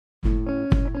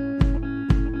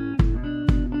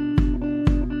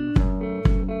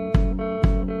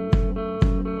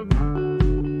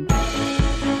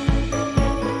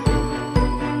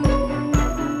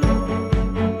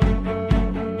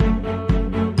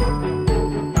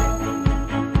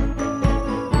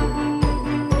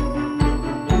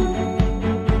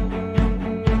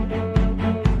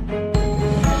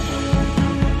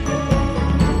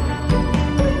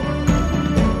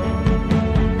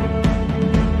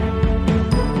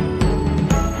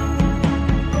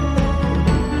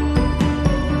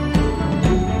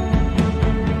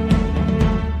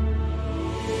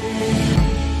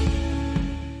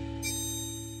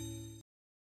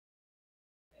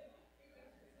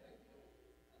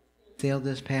Sale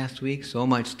this past week. So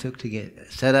much took to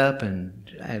get set up and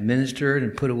administered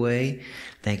and put away.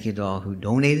 Thank you to all who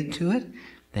donated to it.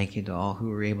 Thank you to all who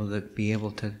were able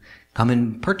to come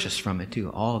and purchase from it too.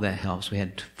 All of that helps. We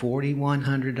had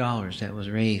 $4,100 that was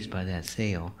raised by that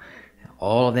sale.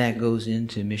 All of that goes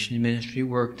into mission and ministry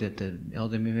work that the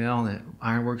LWML and the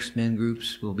Ironworks men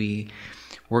groups will be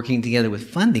working together with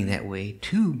funding that way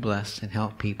to bless and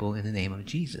help people in the name of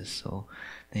Jesus. So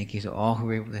thank you to all who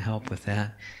were able to help with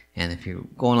that. And if you're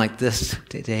going like this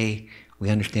today, we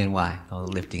understand why. All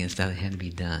the lifting and stuff that had to be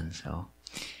done. So,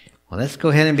 well, let's go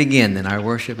ahead and begin then our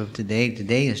worship of today.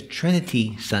 Today is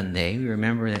Trinity Sunday. We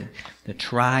remember that the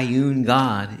triune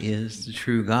God is the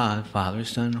true God, Father,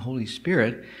 Son, and Holy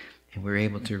Spirit. And we're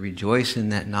able to rejoice in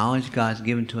that knowledge God's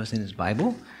given to us in His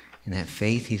Bible, and that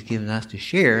faith He's given us to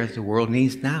share as the world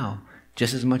needs now,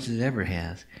 just as much as it ever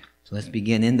has. So let's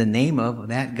begin in the name of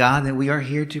that God that we are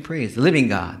here to praise, the living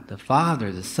God, the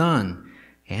Father, the Son,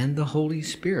 and the Holy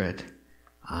Spirit.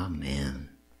 Amen.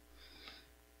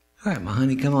 All right, my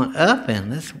honey, come on up and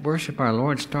let's worship our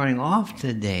Lord, starting off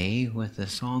today with a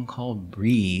song called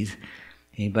Breathe.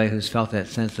 Anybody who's felt that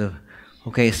sense of,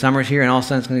 okay, summer's here and all of a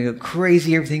sudden it's going to go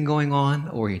crazy, everything going on,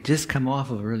 or you just come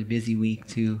off of a really busy week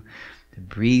too. The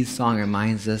Breathe song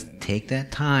reminds us, take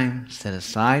that time, set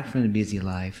aside from the busy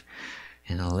life,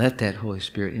 and I'll let that Holy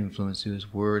Spirit influence through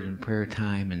His Word and prayer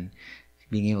time and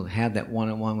being able to have that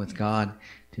one-on-one with God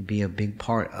to be a big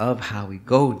part of how we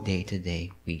go day to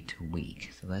day, week to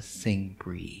week. So let's sing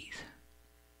Breathe.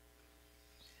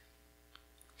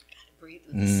 Gotta breathe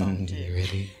with the song too. You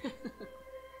ready?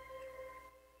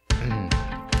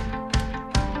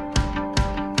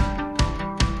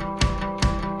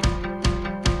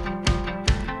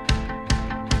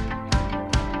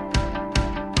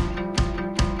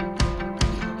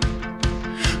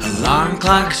 Alarm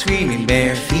clock screaming,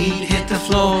 bare feet hit the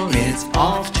floor. It's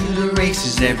off to the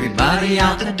races, everybody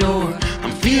out the door.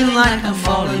 I'm feeling like I'm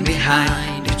falling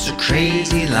behind, it's a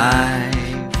crazy life.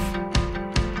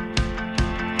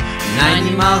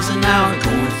 90 miles an hour,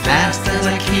 going fast as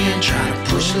I can, trying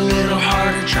to push a little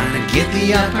harder, trying to get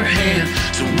the upper hand.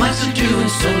 So much to do in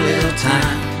so little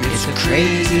time, it's a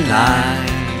crazy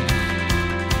life.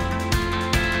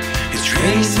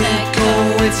 Ready, set,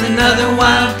 go, it's another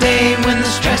wild day when the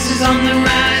stress is on the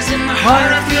rise. In my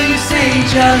heart I feel you say,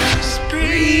 just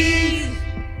breathe,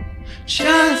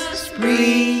 just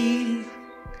breathe.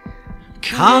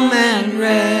 Come and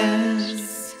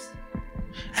rest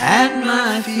at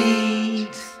my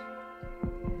feet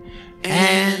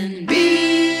and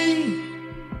be,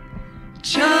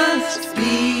 just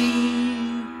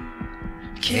be.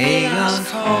 Chaos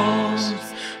calls,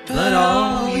 but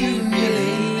all you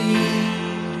really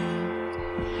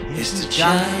is to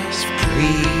just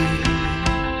breathe.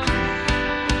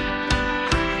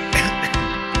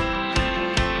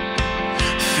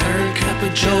 Third cup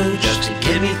of Joe just to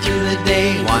get me through the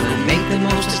day. Want to make the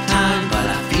most of time, but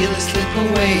I feel it slip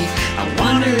away. I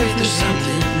wonder if there's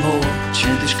something more to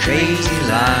this crazy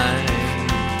life.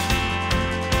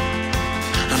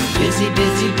 I'm busy,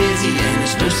 busy, busy, and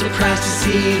it's no surprise to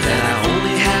see that I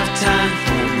only have time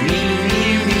for me.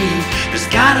 There's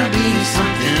gotta be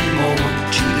something more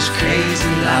to this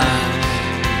crazy life.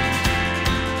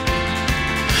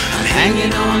 I'm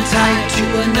hanging on tight to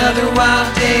another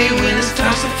wild day when it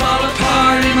starts to fall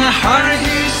apart. In my heart I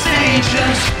hear you say,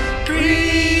 just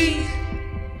breathe,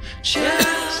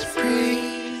 just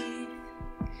breathe.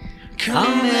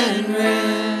 Come and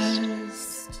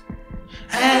rest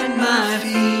at my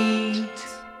feet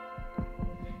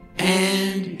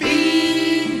and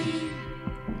be,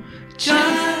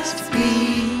 just be.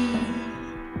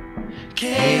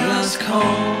 Chaos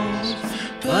calls,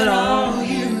 but all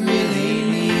you really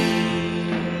need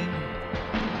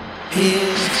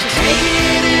is to take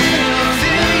it in and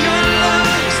fill your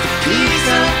lungs. The peace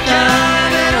of God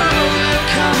that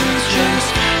overcomes, just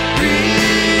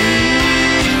breathe.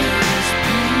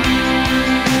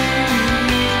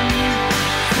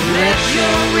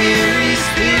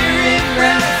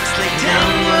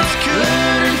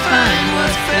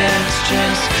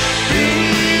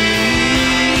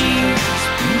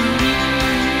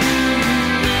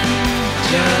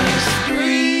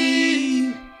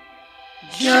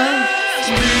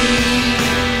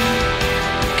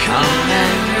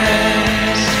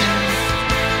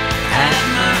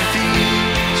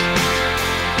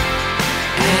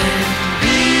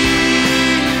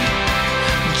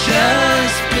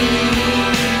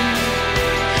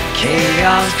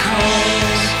 chaos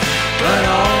calls, but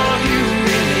all you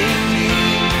really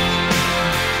need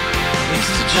is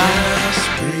to just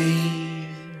breathe.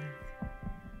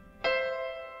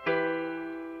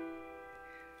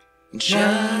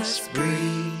 Just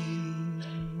breathe.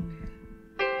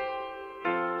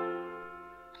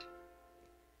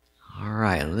 All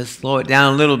right, let's slow it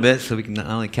down a little bit so we can not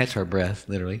only catch our breath,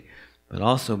 literally, but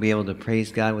also be able to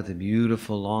praise God with a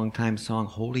beautiful long-time song,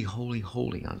 Holy, Holy,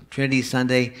 Holy, on Trinity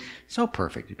Sunday. So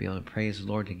perfect to be able to praise the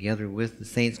Lord together with the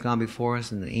saints gone before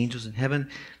us and the angels in heaven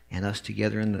and us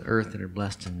together in the earth that are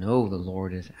blessed to know the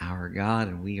Lord is our God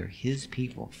and we are His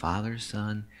people, Father,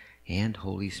 Son, and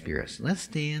Holy Spirit. So let's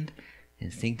stand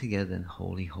and sing together then,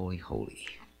 Holy, Holy, Holy.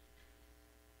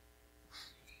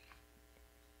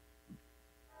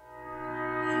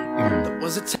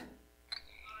 Was it?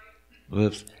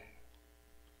 Whoops.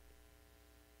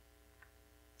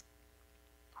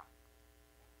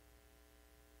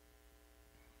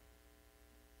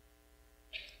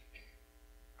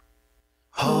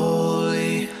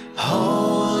 Holy,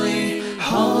 holy,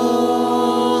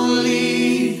 holy,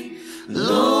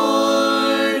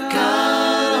 Lord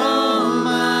God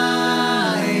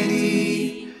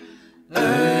Almighty.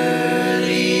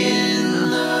 Early in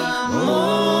the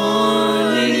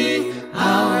morning,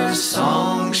 our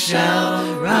song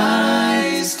shall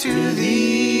rise to thee.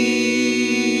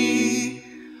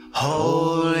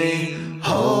 Holy,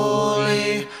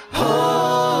 holy,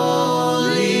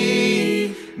 holy,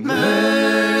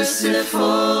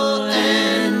 merciful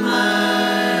and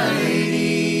mighty,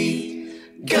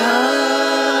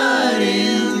 God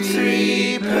in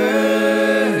three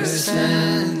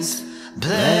persons,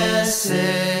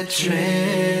 blessed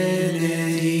Trinity.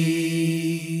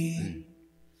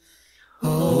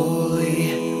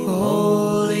 Holy,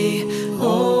 holy,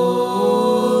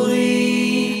 holy,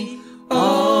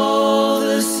 all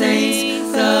the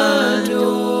saints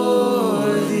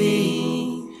adore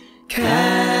thee,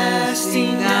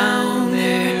 casting down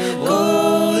their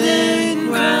golden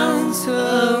crowns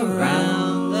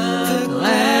around the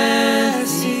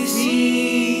glassy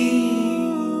sea.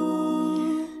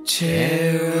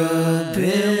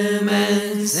 Cherubim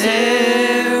and seraphim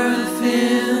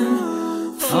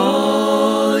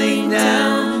falling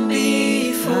down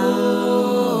before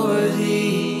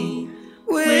thee,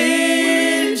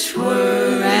 which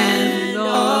were and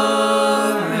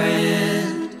are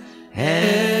and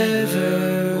evermore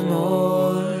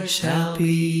shall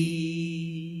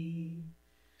be.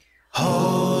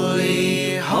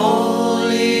 Holy,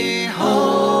 holy,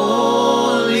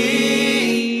 holy,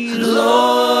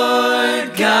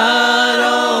 Lord God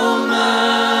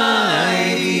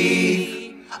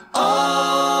Almighty.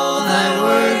 All thy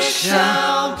works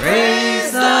shall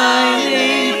praise thy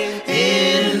name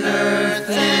in earth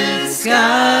and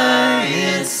sky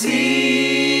and sea.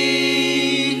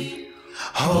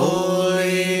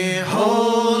 Holy,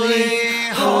 holy,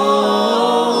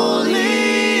 holy,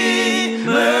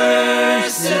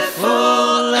 merciful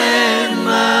and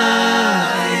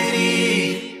mighty,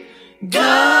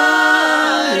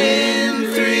 God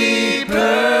in three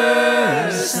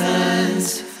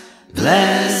persons,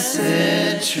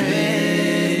 blessed Trinity.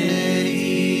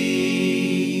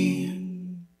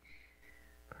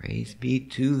 Praise be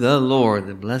to the Lord,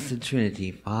 the blessed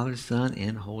Trinity, Father, Son,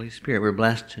 and Holy Spirit. We're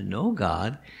blessed to know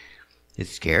God.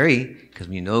 It's scary because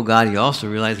when you know God, you also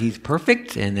realize He's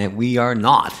perfect and that we are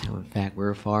not. In fact,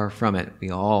 we're far from it. We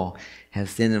all have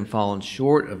sinned and fallen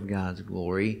short of God's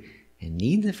glory and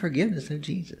need the forgiveness of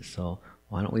Jesus. So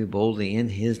why don't we boldly in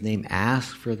His name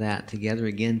ask for that together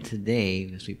again today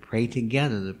as we pray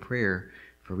together the prayer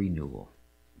for renewal.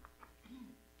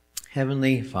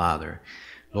 Heavenly Father,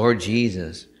 Lord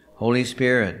Jesus, Holy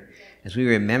Spirit, as we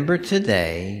remember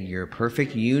today your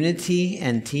perfect unity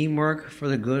and teamwork for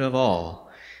the good of all,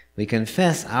 we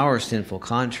confess our sinful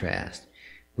contrast.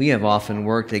 We have often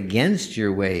worked against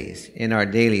your ways in our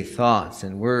daily thoughts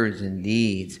and words and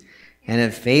deeds, and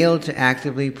have failed to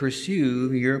actively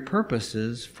pursue your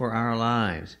purposes for our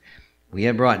lives. We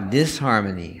have brought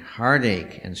disharmony,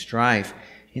 heartache, and strife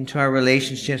into our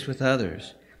relationships with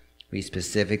others. We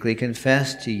specifically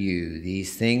confess to you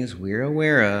these things we're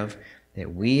aware of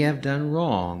that we have done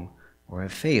wrong or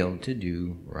have failed to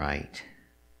do right.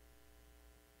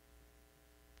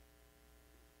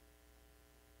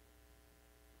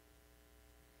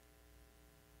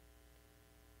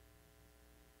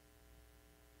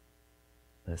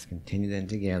 Let's continue then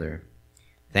together.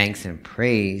 Thanks and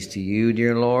praise to you,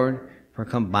 dear Lord, for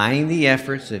combining the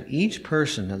efforts of each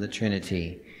person of the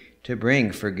Trinity to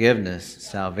bring forgiveness,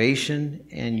 salvation,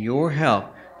 and your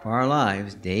help for our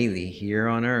lives daily here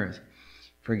on earth.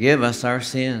 Forgive us our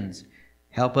sins.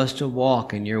 Help us to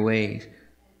walk in your ways,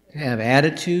 to have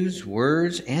attitudes,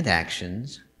 words, and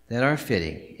actions that are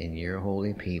fitting in your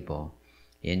holy people.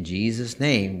 In Jesus'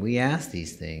 name we ask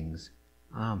these things.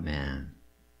 Amen.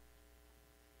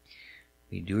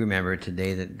 We do remember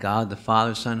today that God, the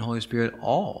Father, Son, Holy Spirit,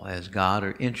 all as God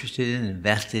are interested in,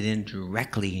 invested in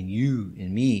directly in you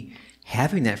and me,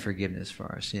 having that forgiveness for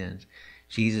our sins.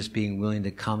 Jesus being willing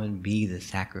to come and be the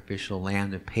sacrificial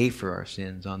lamb to pay for our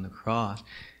sins on the cross.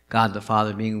 God the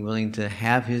Father being willing to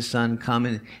have his Son come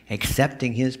and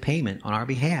accepting his payment on our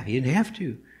behalf. He didn't have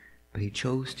to, but he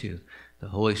chose to. The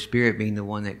Holy Spirit being the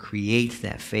one that creates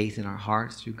that faith in our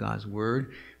hearts through God's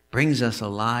Word, brings us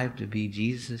alive to be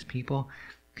Jesus' people,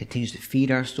 continues to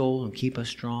feed our soul and keep us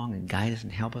strong and guide us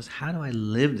and help us. How do I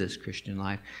live this Christian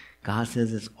life? God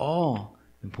says it's all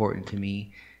important to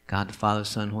me. God the Father,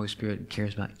 Son, Holy Spirit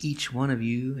cares about each one of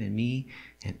you and me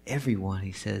and everyone.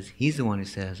 He says, he's the one who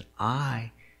says,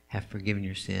 I have forgiven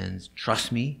your sins.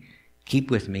 Trust me, keep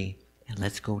with me, and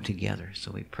let's go together.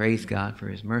 So we praise God for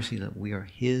his mercy that we are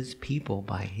his people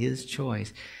by his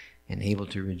choice and able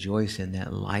to rejoice in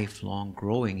that lifelong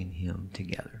growing in him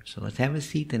together. So let's have a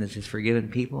seat then as his forgiven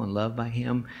people and loved by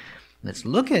him. Let's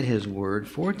look at his word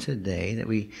for today, that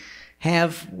we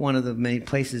have one of the many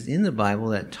places in the Bible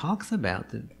that talks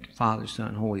about the Father,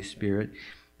 Son, Holy Spirit.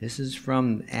 This is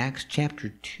from Acts chapter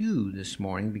 2 this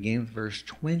morning, beginning with verse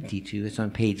 22. It's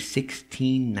on page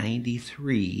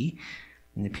 1693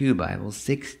 in the Pew Bible,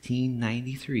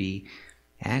 1693,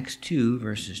 Acts 2,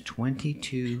 verses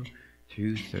 22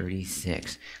 through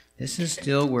 36. This is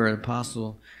still where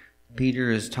Apostle Peter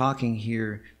is talking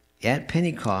here at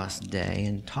Pentecost Day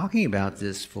and talking about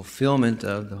this fulfillment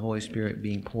of the Holy Spirit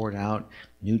being poured out,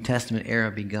 New Testament era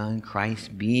begun,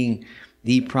 Christ being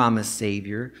the promised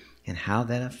Savior, and how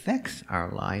that affects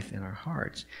our life and our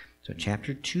hearts. So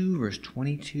chapter 2, verse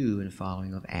 22 and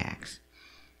following of Acts.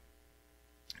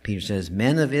 Peter says,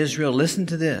 Men of Israel, listen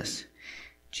to this.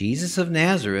 Jesus of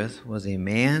Nazareth was a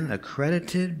man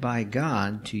accredited by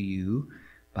God to you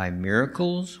by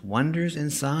miracles, wonders,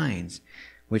 and signs,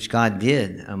 which God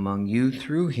did among you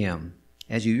through him,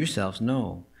 as you yourselves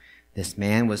know. This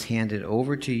man was handed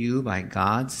over to you by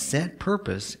God's set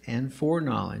purpose and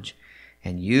foreknowledge,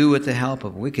 and you, with the help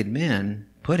of wicked men,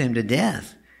 put him to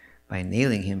death by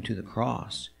nailing him to the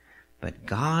cross. But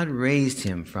God raised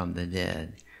him from the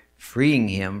dead, freeing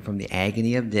him from the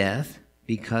agony of death,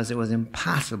 because it was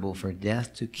impossible for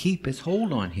death to keep its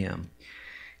hold on him.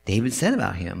 David said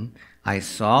about him, I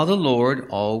saw the Lord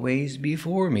always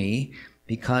before me,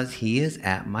 because he is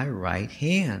at my right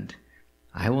hand.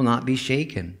 I will not be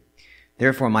shaken.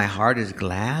 Therefore my heart is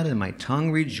glad and my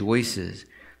tongue rejoices.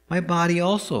 My body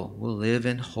also will live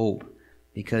in hope,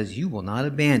 because you will not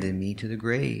abandon me to the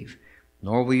grave,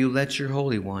 nor will you let your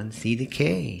Holy One see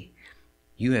decay.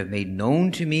 You have made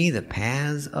known to me the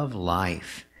paths of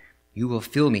life. You will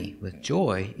fill me with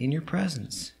joy in your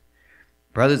presence.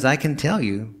 Brothers, I can tell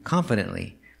you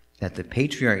confidently that the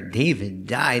patriarch David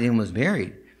died and was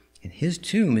buried, and his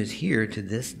tomb is here to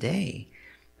this day.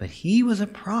 But he was a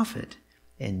prophet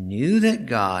and knew that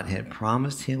God had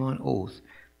promised him on oath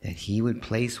that he would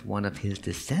place one of his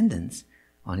descendants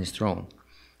on his throne.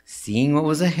 Seeing what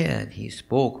was ahead, he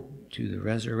spoke to the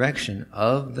resurrection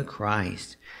of the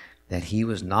Christ, that he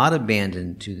was not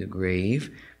abandoned to the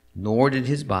grave, nor did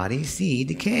his body see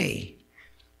decay.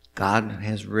 God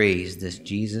has raised this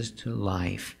Jesus to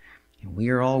life, and we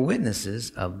are all witnesses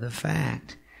of the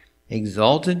fact.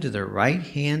 Exalted to the right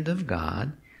hand of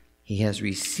God, he has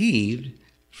received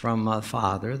from the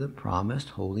Father the promised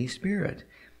Holy Spirit,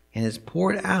 and has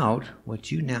poured out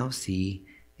what you now see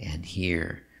and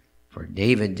hear. For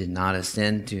David did not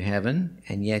ascend to heaven,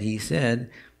 and yet he said,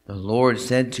 The Lord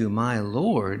said to my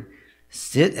Lord,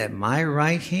 Sit at my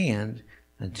right hand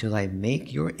until I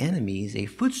make your enemies a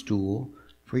footstool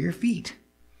for your feet.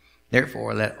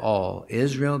 Therefore let all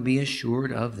Israel be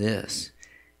assured of this.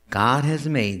 God has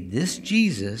made this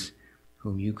Jesus,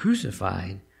 whom you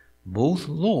crucified, both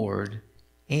Lord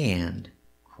and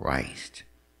Christ.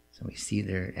 So we see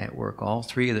there at work all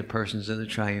three of the persons of the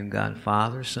triune God,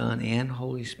 Father, Son, and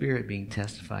Holy Spirit being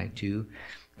testified to.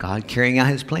 God carrying out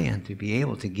his plan to be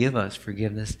able to give us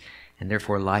forgiveness and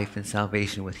therefore life and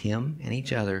salvation with him and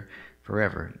each other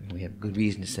forever. And we have good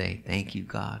reason to say, thank you,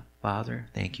 God, Father.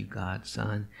 Thank you, God,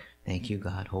 Son. Thank you,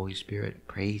 God, Holy Spirit.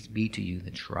 Praise be to you, the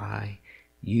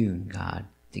triune God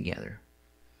together.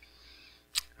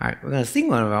 All right, we're going to sing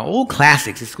one of our old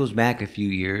classics. This goes back a few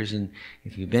years, and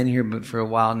if you've been here for a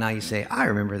while now, you say, I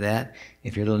remember that.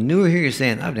 If you're a little newer here, you're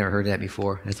saying, I've never heard that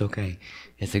before. That's okay.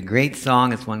 It's a great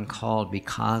song. It's one called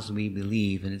Because We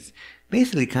Believe, and it's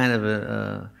basically kind of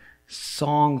a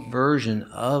song version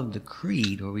of the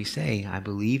creed where we say, I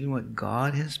believe in what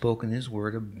God has spoken in his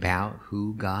word about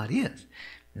who God is.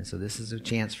 And so this is a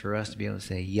chance for us to be able to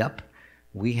say, yep,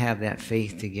 we have that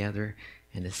faith together,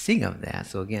 and to sing of that.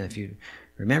 So again, if you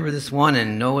remember this one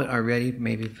and know it already,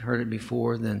 maybe you've heard it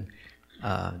before, then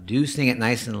do sing it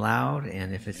nice and loud.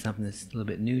 And if it's something that's a little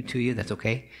bit new to you, that's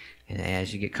okay. And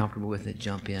as you get comfortable with it,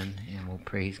 jump in, and we'll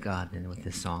praise God then with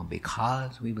this song,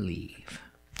 Because We Believe.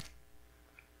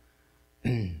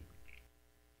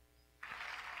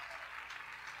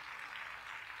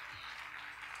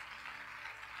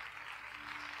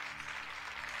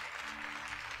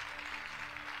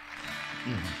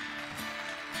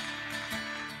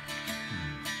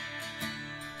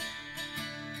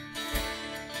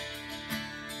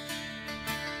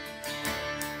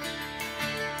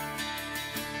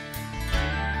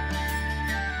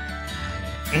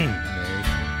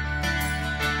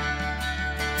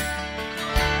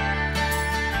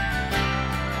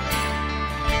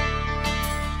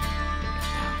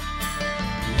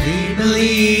 We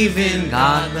believe in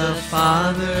God the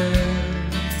Father.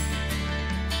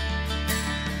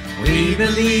 We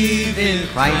believe in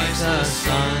Christ the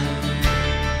Son.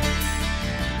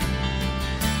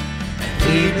 And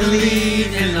we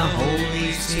believe in the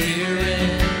Holy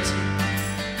Spirit.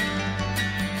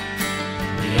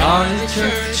 We are the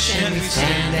church and we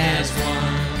stand as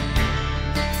one.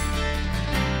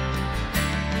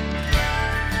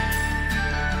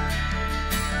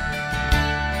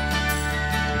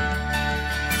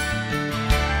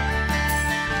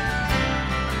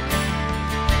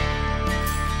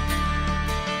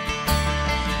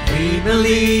 We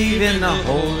believe in the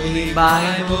Holy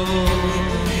Bible.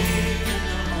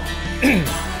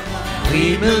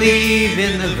 We believe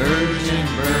in the virgin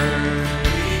birth.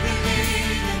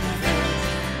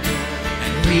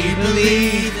 And we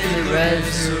believe in the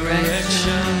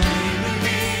resurrection.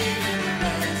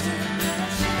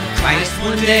 Christ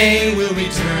one day will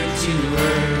return to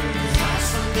earth.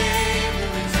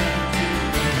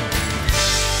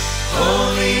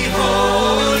 Holy,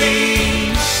 holy,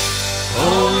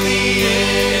 holy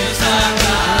is our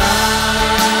God.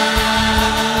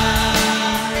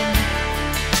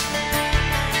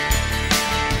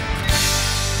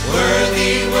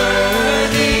 Worthy,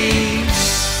 worthy,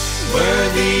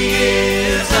 worthy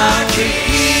is our King.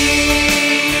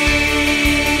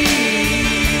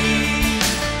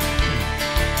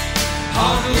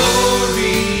 All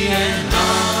glory and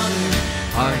honor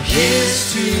are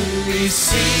his to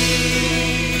receive.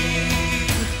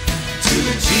 To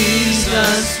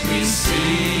Jesus we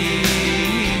sing,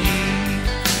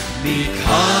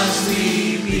 because we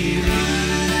believe.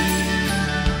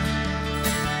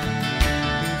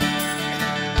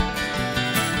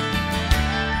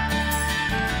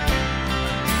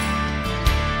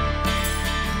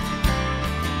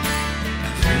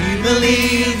 We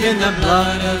believe in the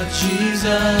blood of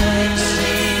Jesus.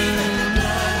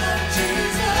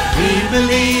 We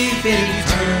believe in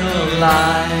eternal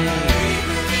life.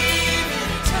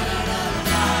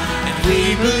 We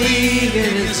believe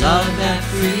in his love that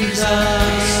frees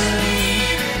us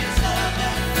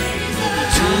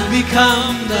to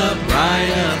become the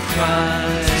bride of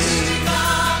Christ.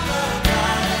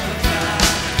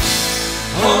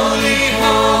 Holy,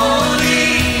 holy,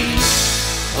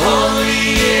 holy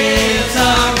is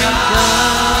our God.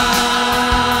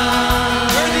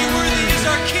 Worthy, worthy is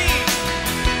our King.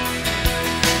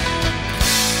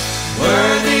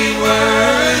 Worthy,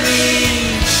 worthy,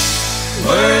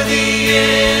 worthy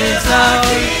is our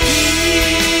King.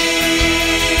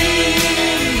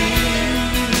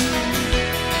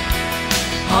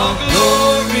 All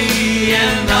glory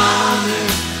and honor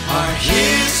are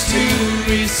his to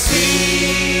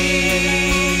receive.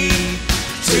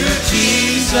 To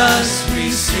Jesus we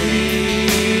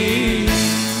sing,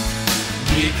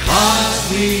 because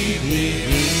we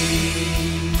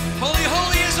believe. Holy,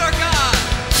 holy is our God.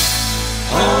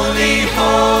 Holy,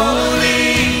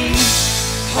 holy,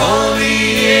 holy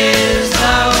is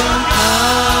our God.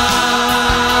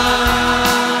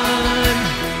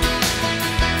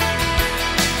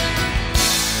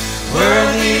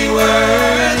 Worthy,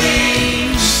 worthy,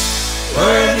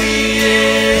 worthy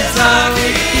is our King.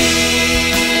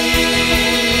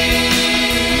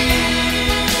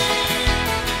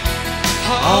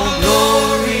 All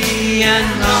glory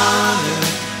and honor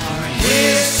are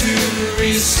his to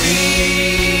receive.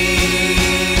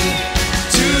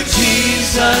 To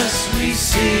Jesus we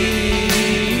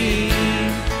sing,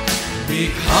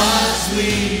 because we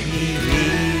believe.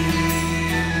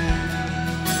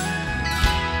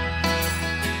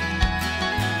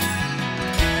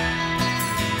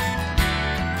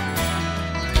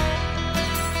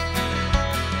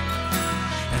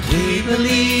 We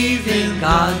believe in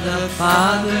God the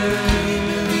Father.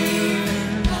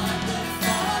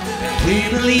 We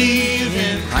believe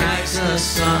in Christ the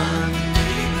Son.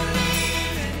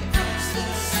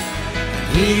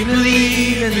 We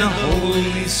believe in the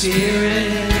Holy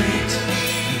Spirit.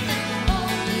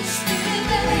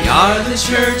 We are the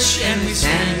church and we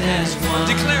stand as one.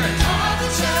 Declare it.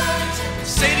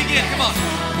 Say it again. Come on.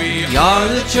 We are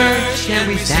the church and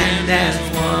we stand as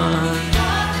one.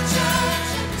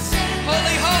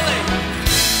 Holy, holy.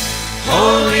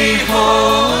 Holy,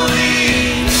 holy,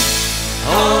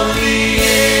 holy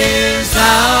is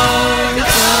our God.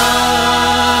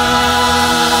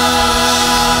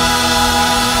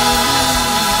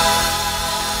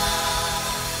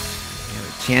 We have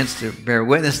a chance to bear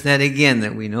witness to that again,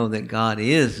 that we know that God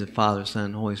is the Father, Son,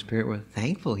 and Holy Spirit. We're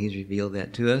thankful He's revealed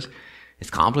that to us. It's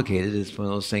complicated. It's one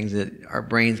of those things that our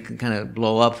brains can kind of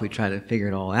blow up if we try to figure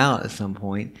it all out at some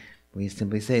point. We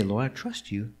simply say, Lord, I trust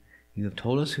you. You have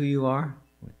told us who you are.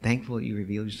 We're thankful that you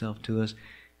revealed yourself to us.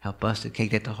 Help us to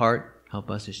take that to heart. Help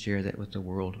us to share that with the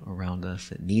world around us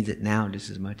that needs it now just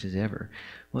as much as ever.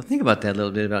 Well, think about that a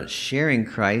little bit, about sharing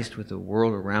Christ with the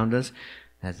world around us.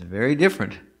 That's very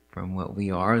different from what we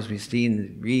are. As we see in the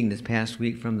reading this past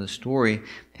week from the story,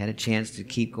 had a chance to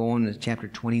keep going to chapter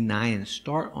 29 and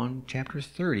start on chapter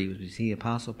 30. As we see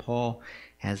Apostle Paul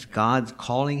has God's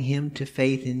calling him to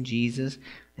faith in Jesus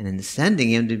and then sending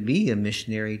him to be a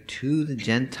missionary to the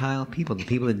Gentile people, the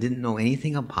people that didn't know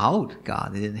anything about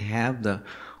God. They didn't have the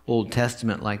Old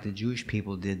Testament like the Jewish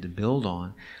people did to build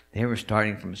on. They were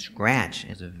starting from scratch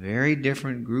as a very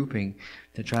different grouping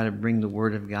to try to bring the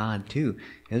Word of God to.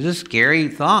 It was a scary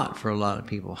thought for a lot of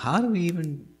people. How do we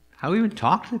even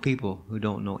talk to people who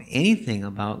don't know anything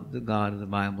about the God of the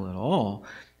Bible at all?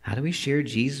 How do we share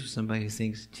Jesus with somebody who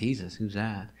thinks, Jesus, who's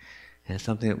that? And it's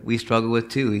something that we struggle with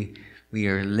too. We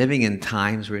are living in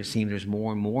times where it seems there's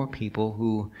more and more people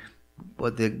who,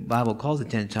 what the Bible calls the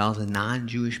Gentiles, the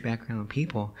non-Jewish background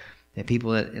people, that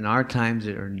people that in our times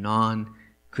that are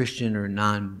non-Christian or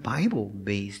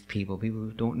non-Bible-based people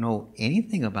who don't know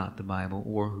anything about the Bible,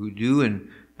 or who do and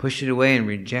push it away and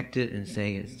reject it and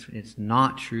say it's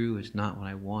not true, it's not what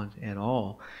I want at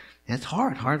all. And it's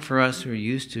hard for us who are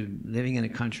used to living in a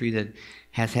country that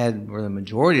has had, where the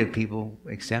majority of people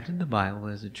accepted the Bible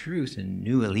as the truth and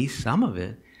knew at least some of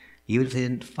it. Even if they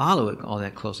didn't follow it all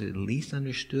that closely, at least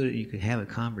understood it, you could have a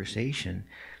conversation.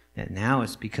 That now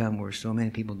it's become where so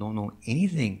many people don't know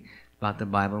anything about the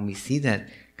Bible, and we see that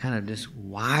kind of this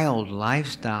wild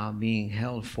lifestyle being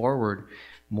held forward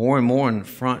more and more in the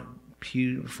front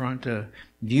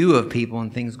view of people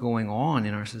and things going on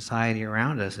in our society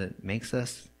around us. It makes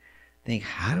us think,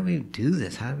 how do we do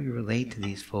this? How do we relate to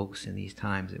these folks in these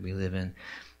times that we live in?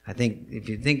 I think if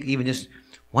you think even just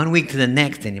 1 week to the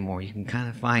next anymore, you can kind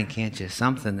of find, can't you,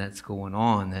 something that's going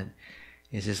on that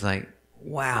is just like,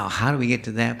 wow, how do we get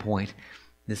to that point?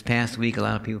 This past week, a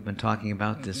lot of people have been talking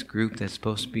about this group that's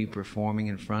supposed to be performing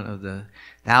in front of the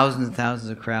thousands and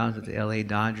thousands of crowds at the LA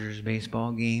Dodgers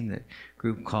baseball game, that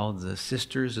group called the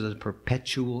Sisters of the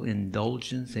Perpetual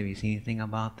Indulgence. Have you seen anything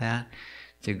about that?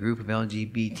 It's a group of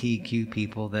LGBTQ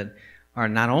people that are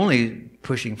not only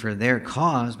pushing for their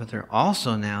cause, but they're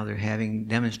having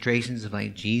demonstrations of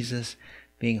like Jesus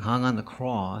being hung on the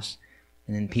cross,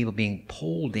 and then people being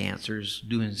pole dancers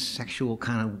doing sexual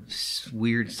kind of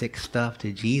weird, sick stuff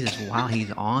to Jesus while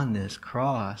he's on this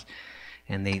cross.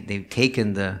 And they've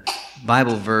taken the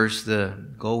Bible verse, the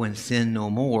go and sin no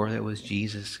more, that was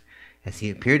Jesus as he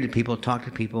appeared to people, talked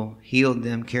to people, healed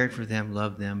them, cared for them,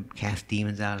 loved them, cast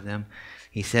demons out of them.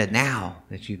 He said, now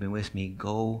that you've been with me,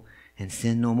 go and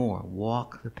sin no more.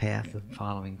 Walk the path of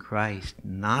following Christ,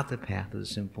 not the path of the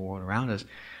sinful world around us.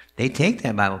 They take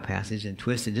that Bible passage and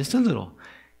twist it just a little.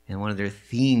 And one of their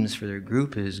themes for their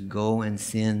group is go and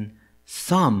sin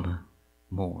some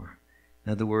more.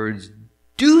 In other words,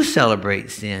 do celebrate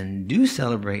sin. Do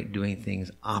celebrate doing things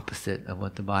opposite of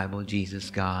what the Bible, Jesus,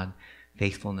 God,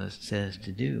 faithfulness says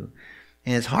to do.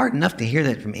 And it's hard enough to hear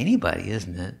that from anybody,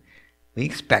 isn't it? We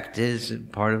expect it as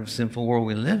part of the sinful world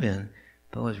we live in.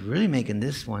 But what's really making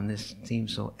this seem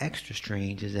so extra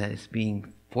strange is that it's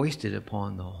being foisted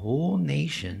upon the whole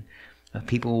nation of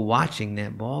people watching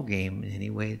that ball game in any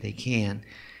way that they can.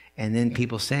 And then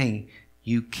people saying,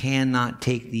 you cannot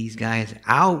take these guys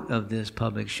out of this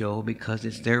public show because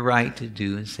it's their right to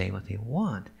do and say what they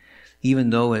want.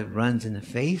 Even though it runs in the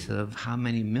face of how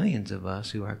many millions of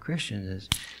us who are Christians is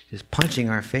just punching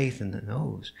our faith in the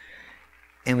nose.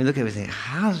 And we look at it and say,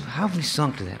 how have we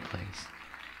sunk to that place?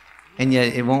 And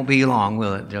yet it won't be long,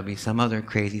 will it? There'll be some other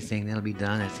crazy thing that'll be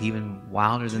done that's even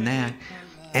wilder than that.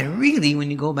 And really,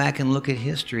 when you go back and look at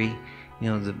history, you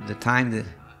know, the time that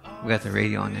We got the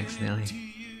radio on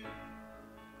accidentally.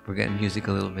 We're getting music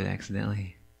a little bit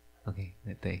accidentally. Okay,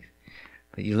 thanks.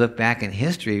 But you look back in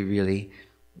history, really,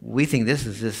 we think this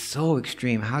is just so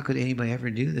extreme. How could anybody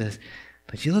ever do this?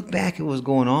 But you look back at what was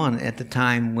going on at the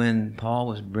time when Paul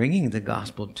was bringing the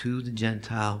gospel to the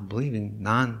Gentile, believing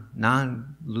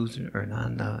non-Lutheran or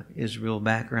non-Israel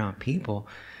background people.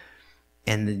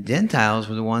 And the Gentiles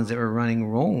were the ones that were running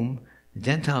Rome. The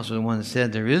Gentiles were the ones that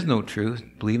said there is no truth.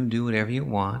 Believe and do whatever you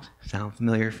want. Sound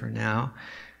familiar for now?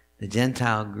 The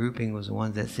Gentile grouping was the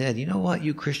ones that said, you know what,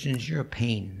 you Christians, you're a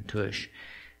pain in the tush.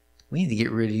 We need to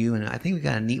get rid of you, and I think we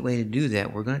got a neat way to do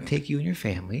that. We're going to take you and your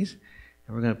families,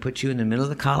 and we're going to put you in the middle of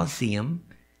the Colosseum,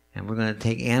 and we're going to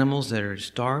take animals that are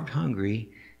starved, hungry,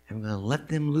 and we're going to let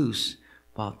them loose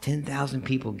while 10,000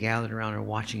 people gathered around are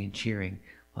watching and cheering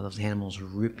while those animals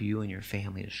rip you and your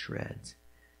family to shreds.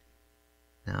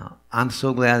 Now, I'm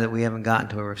so glad that we haven't gotten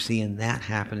to where we're seeing that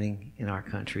happening in our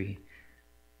country.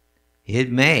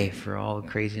 It may, for all the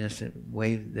craziness, that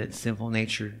way that sinful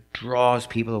nature draws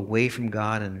people away from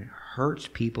God and hurts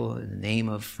people in the name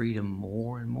of freedom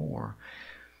more and more.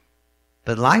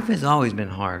 But life has always been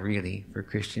hard, really, for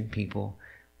Christian people.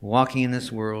 Walking in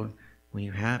this world, when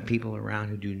you have people around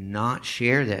who do not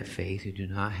share that faith, who do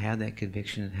not have that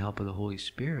conviction and help of the Holy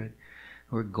Spirit,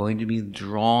 who are going to be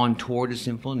drawn toward the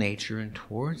sinful nature and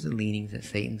towards the leanings that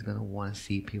Satan's going to want to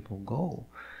see people go.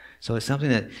 So it's something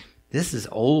that, this is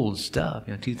old stuff,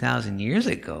 2,000 years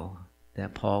ago,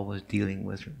 that Paul was dealing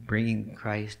with, bringing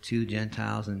Christ to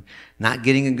Gentiles and not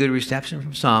getting a good reception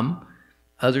from some,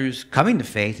 others coming to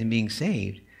faith and being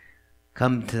saved.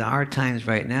 Come to our times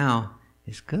right now,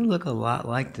 it's going to look a lot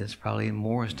like this probably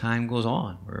more as time goes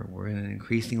on. We're in an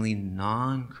increasingly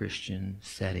non-Christian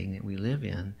setting that we live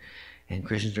in, and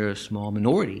Christians are a small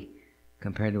minority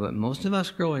compared to what most of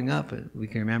us growing up, we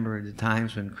can remember the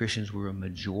times when Christians were a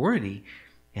majority,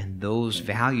 and those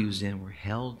values then were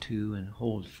held to and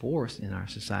hold forth in our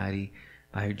society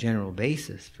by a general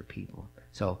basis for people.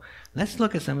 So let's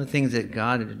look at some of the things that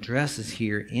God addresses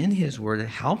here in His Word that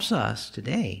helps us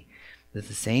today. That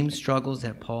the same struggles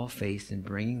that Paul faced in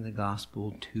bringing the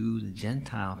gospel to the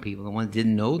Gentile people, the ones that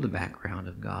didn't know the background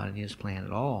of God and His plan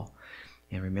at all.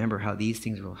 And remember how these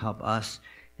things will help us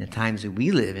in the times that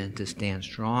we live in to stand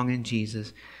strong in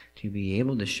Jesus, to be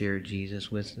able to share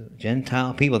Jesus with the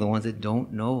Gentile people, the ones that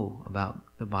don't know about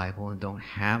the Bible and don't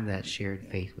have that shared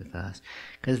faith with us,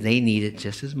 because they need it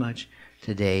just as much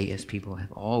today as people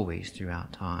have always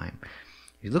throughout time.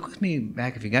 If you look with me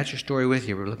back, if you got your story with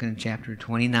you, we're looking at chapter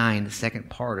 29, the second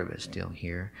part of it still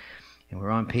here, and we're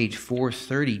on page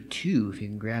 432, if you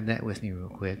can grab that with me real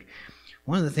quick.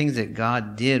 One of the things that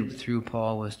God did through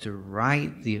Paul was to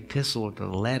write the epistle, the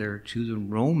letter to the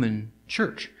Roman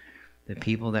church. The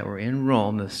people that were in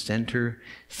Rome, the center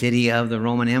city of the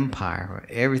Roman Empire, where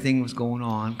everything was going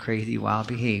on, crazy, wild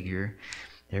behavior.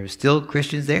 There were still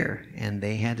Christians there, and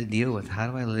they had to deal with, how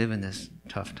do I live in this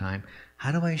tough time?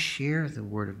 How do I share the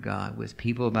Word of God with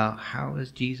people about how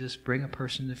does Jesus bring a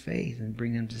person to faith and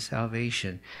bring them to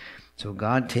salvation? So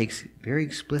God takes very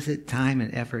explicit time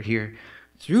and effort here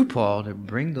through Paul to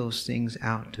bring those things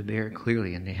out to bear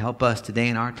clearly, and to help us today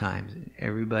in our times.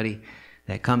 Everybody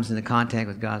that comes into contact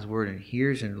with God's Word and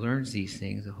hears and learns these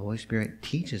things, the Holy Spirit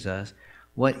teaches us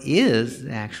what is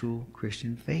the actual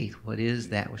Christian faith. What is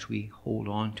that which we hold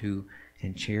on to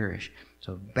and cherish.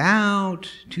 So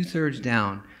about 2/3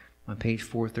 down on page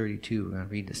 432, we're going to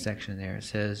read the section there. It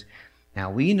says, "Now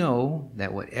we know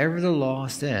that whatever the law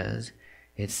says,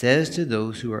 it says to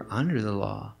those who are under the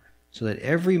law, so that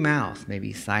every mouth may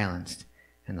be silenced,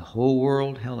 and the whole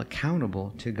world held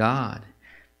accountable to God.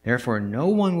 Therefore, no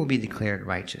one will be declared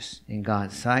righteous in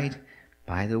God's sight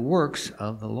by the works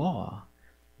of the law.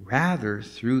 Rather,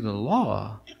 through the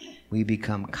law, we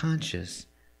become conscious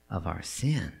of our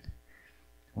sin."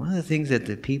 One of the things that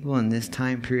the people in this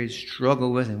time period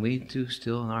struggle with, and we do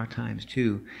still in our times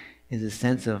too, is a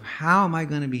sense of, how am I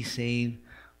going to be saved?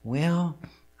 Well,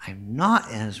 I'm not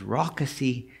as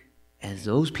raucousy as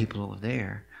those people over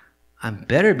there. I'm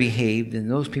better behaved than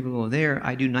those people over there.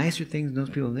 I do nicer things than those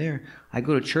people over there. I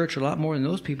go to church a lot more than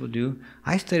those people do.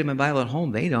 I study my Bible at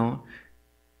home. They don't.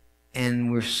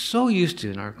 And we're so used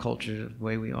to, in our culture, the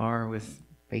way we are with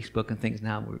Facebook and things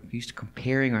now, we're used to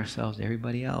comparing ourselves to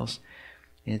everybody else.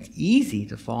 And it's easy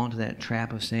to fall into that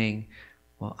trap of saying,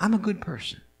 well, I'm a good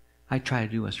person. I try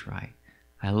to do what's right.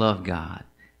 I love God.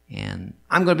 And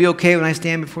I'm going to be okay when I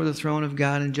stand before the throne of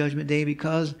God in Judgment Day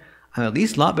because I'm at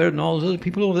least a lot better than all those other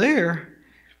people over there.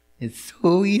 It's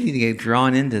so easy to get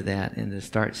drawn into that and to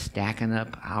start stacking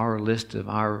up our list of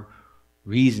our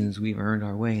reasons we've earned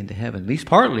our way into heaven, at least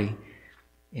partly.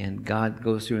 And God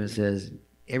goes through and says,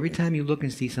 every time you look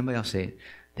and see somebody else say,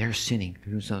 they're sinning,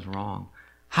 they're doing something wrong.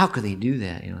 How could they do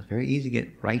that? It's very easy to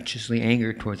get righteously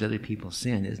angered towards other people's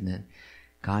sin, isn't it?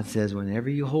 God says whenever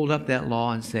you hold up that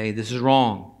law and say, this is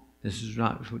wrong, this is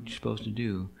not what you're supposed to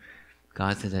do,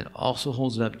 God says that also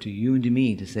holds it up to you and to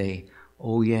me to say,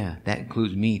 oh yeah, that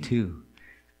includes me too.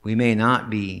 We may not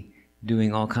be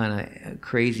doing all kind of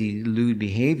crazy, lewd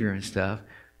behavior and stuff,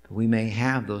 but we may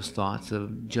have those thoughts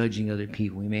of judging other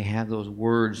people. We may have those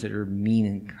words that are mean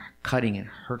and cutting and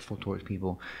hurtful towards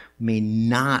people. We may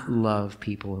not love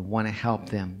people and want to help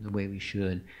them the way we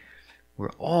should.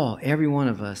 Every one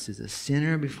of us is a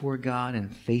sinner before God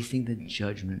and facing the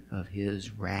judgment of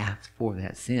His wrath for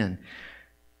that sin.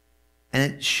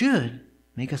 And it should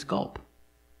make us gulp.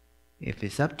 If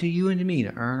it's up to you and to me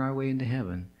to earn our way into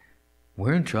heaven,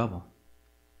 we're in trouble.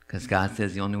 Because God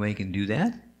says the only way you can do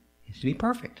that is to be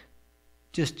perfect.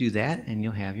 Just do that and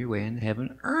you'll have your way into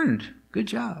heaven earned. Good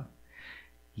job.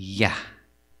 Yeah,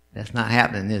 that's not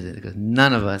happening, is it? Because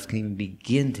none of us can even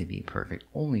begin to be perfect.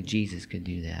 Only Jesus could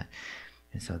do that.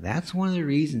 And so that's one of the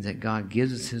reasons that God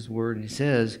gives us His word. And He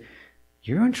says,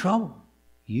 you're in trouble.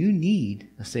 You need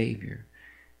a Savior.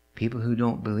 People who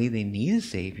don't believe they need a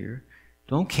Savior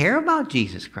don't care about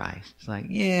Jesus Christ. It's like,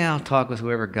 yeah, I'll talk with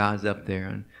whoever God's up there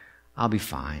and I'll be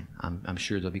fine. I'm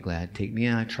sure they'll be glad to take me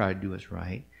in. I try to do what's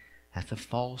right. That's a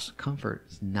false comfort.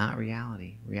 It's not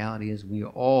reality. Reality is we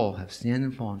all have sinned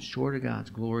and fallen short of God's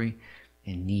glory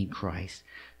and need Christ.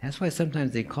 That's why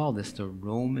sometimes they call this the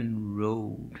Roman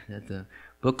road. That the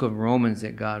book of Romans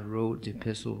that God wrote, the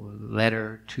epistle,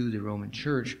 letter to the Roman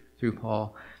church through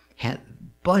Paul, had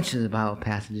bunches of Bible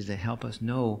passages that help us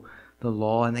know the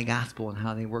law and the gospel and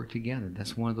how they work together.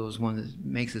 That's one of those ones that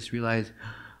makes us realize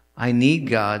I need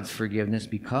God's forgiveness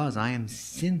because I am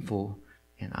sinful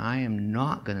and I am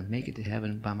not going to make it to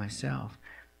heaven by myself.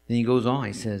 Then he goes on,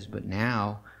 he says, but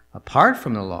now, apart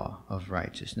from the law of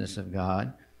righteousness of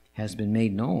God has been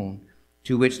made known,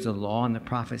 to which the law and the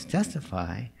prophets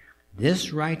testify,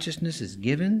 this righteousness is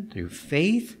given through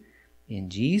faith in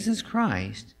Jesus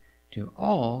Christ to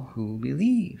all who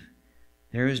believe.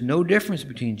 There is no difference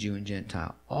between Jew and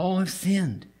Gentile. All have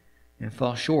sinned and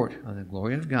fall short of the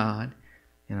glory of God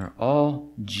and are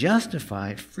all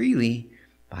justified freely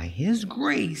by His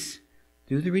grace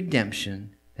through the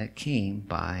redemption that came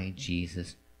by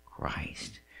Jesus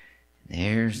Christ. And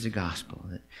there's the gospel.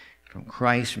 That from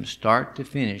Christ, from start to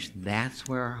finish, that's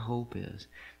where our hope is.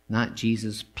 Not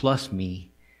Jesus plus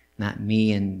me. Not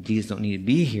me and Jesus don't need to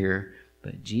be here.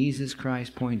 But Jesus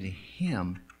Christ pointing to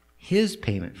Him, His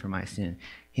payment for my sin.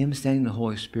 Him sending the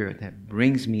Holy Spirit that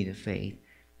brings me to faith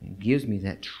and gives me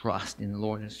that trust in the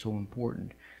Lord that's so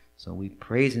important. So we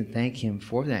praise and thank Him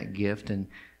for that gift and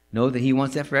know that He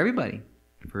wants that for everybody.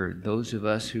 For those of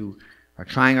us who are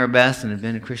trying our best and have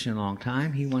been a Christian a long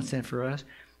time, He wants that for us.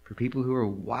 For people who are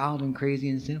wild and crazy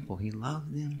and sinful, He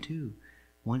loves them too.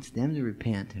 Wants them to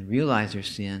repent and realize their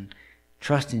sin,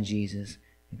 trust in Jesus,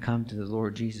 and come to the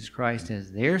Lord Jesus Christ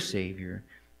as their Savior,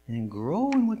 and then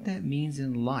grow in what that means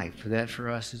in life. For that for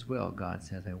us as well, God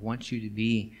says, I want you to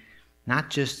be not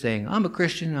just saying, I'm a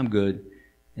Christian, I'm good,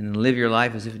 and then live your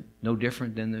life as if no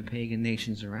different than the pagan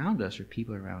nations around us or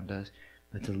people around us,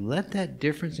 but to let that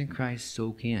difference in Christ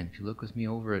soak in. If you look with me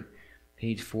over at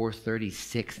page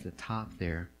 436, the top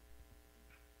there,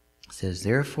 it says,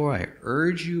 therefore I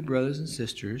urge you, brothers and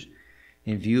sisters,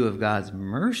 in view of God's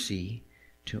mercy,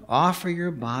 to offer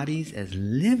your bodies as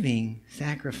living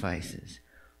sacrifices,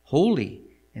 holy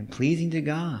and pleasing to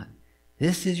God.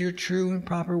 This is your true and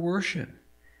proper worship.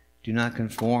 Do not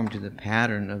conform to the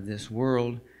pattern of this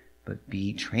world, but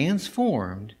be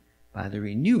transformed by the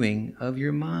renewing of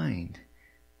your mind.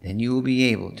 Then you will be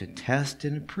able to test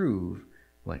and approve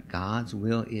what God's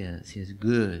will is, His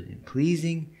good and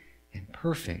pleasing and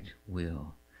perfect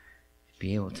will.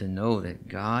 Be able to know that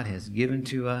God has given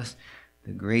to us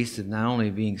the grace of not only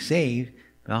being saved,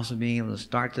 but also being able to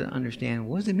start to understand,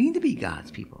 what does it mean to be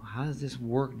God's people? How does this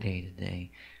work day to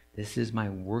day? This is my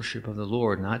worship of the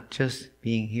Lord, not just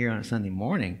being here on a Sunday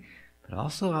morning, but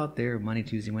also out there Monday,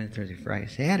 Tuesday, Wednesday, Thursday, Friday,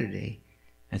 Saturday,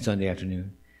 and Sunday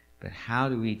afternoon. But how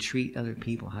do we treat other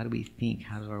people? How do we think?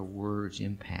 How do our words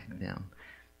impact them?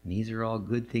 And these are all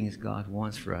good things God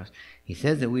wants for us. He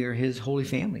says that we are His holy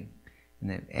family, and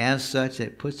that as such,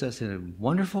 that puts us in a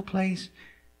wonderful place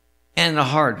and a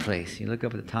hard place. You look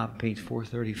up at the top of page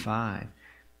 435. It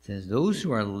says, those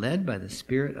who are led by the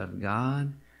Spirit of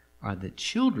God are the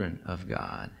children of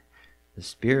God. The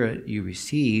Spirit you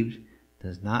received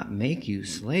does not make you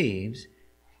slaves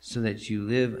so that you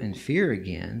live in fear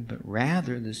again, but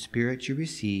rather the Spirit you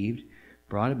received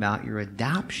brought about your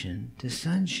adoption to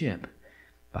sonship.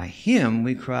 By Him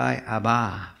we cry,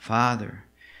 Abba, Father.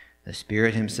 The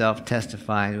Spirit himself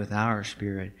testifies with our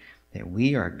spirit that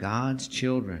we are God's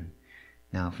children.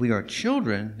 Now, if we are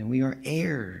children, then we are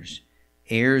heirs,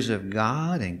 heirs of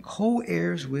God and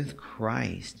co-heirs with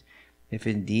Christ, if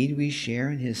indeed we share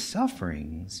in his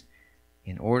sufferings,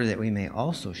 in order that we may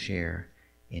also share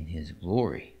in his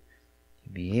glory. To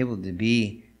be able to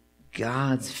be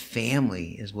God's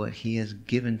family is what he has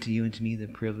given to you and to me, the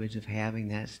privilege of having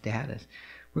that status.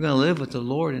 We're going to live with the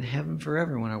Lord in heaven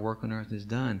forever when our work on earth is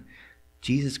done.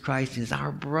 Jesus Christ is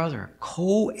our brother,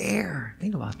 co-heir.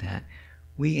 Think about that.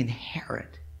 We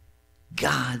inherit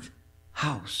God's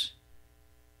house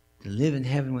to live in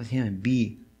heaven with him and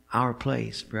be our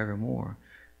place forevermore.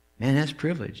 Man, that's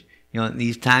privilege. You know,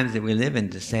 these times that we live in,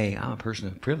 to say, I'm a person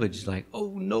of privilege, is like,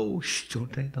 oh no,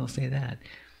 don't say that.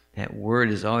 That word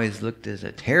is always looked as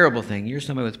a terrible thing. You're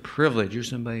somebody with privilege. You're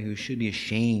somebody who should be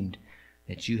ashamed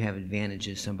that you have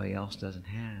advantages somebody else doesn't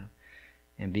have.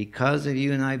 And because of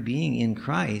you and I being in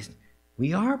Christ,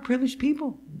 we are privileged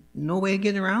people. No way to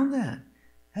get around that.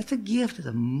 That's a gift. It's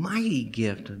a mighty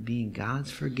gift of being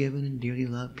God's forgiven and dearly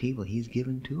loved people. He's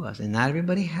given to us. And not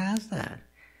everybody has that.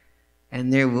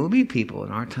 And there will be people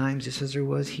in our times, just as there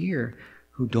was here,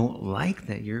 who don't like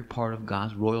that you're part of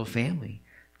God's royal family.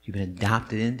 You've been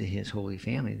adopted into his holy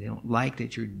family. They don't like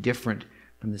that you're different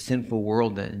from the sinful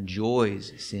world that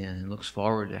enjoys sin and looks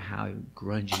forward to how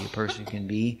grungy a person can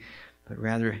be, but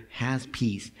rather has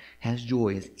peace, has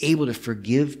joy, is able to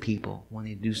forgive people when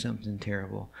they do something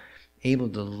terrible, able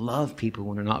to love people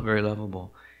when they're not very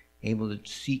lovable, able to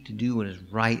seek to do what is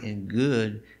right and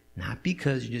good, not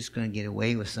because you're just going to get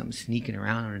away with something sneaking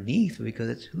around underneath, but because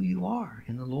it's who you are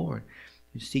in the Lord.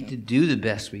 We seek to do the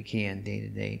best we can day to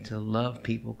day, to love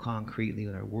people concretely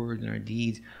with our words and our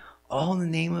deeds, all in the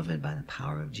name of it by the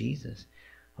power of Jesus.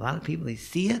 A lot of people, they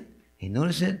see it, they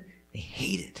notice it, they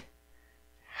hate it.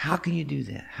 How can you do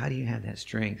that? How do you have that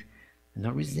strength? And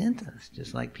they'll resent us,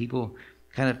 just like people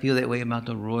kind of feel that way about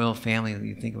the royal family.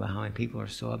 You think about how many people are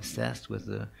so obsessed with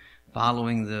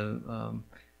following the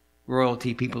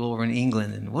royalty people over in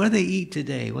England. And what do they eat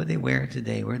today? What do they wear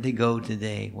today? Where do they go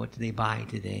today? What do they buy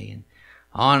today? And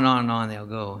on and on and on they'll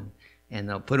go. And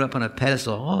they'll put up on a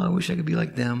pedestal, oh, I wish I could be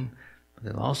like them. But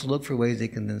they'll also look for ways they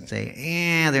can then say,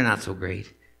 they're not so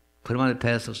great. Put them on a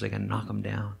pedestal so they can knock them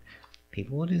down.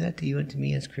 People will do that to you and to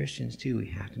me as Christians too. We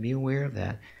have to be aware of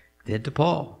that. They did to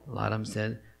Paul. A lot of them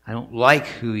said, I don't like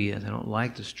who he is. I don't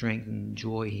like the strength and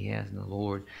joy he has in the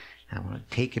Lord. I want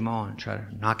to take him on and try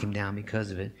to knock him down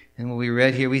because of it. And when we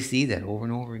read here, we see that over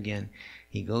and over again.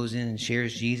 He goes in and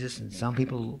shares Jesus, and some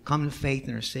people come to faith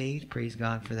and are saved. Praise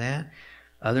God for that.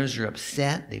 Others are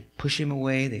upset. They push him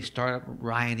away. They start up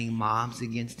rioting mobs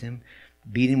against him,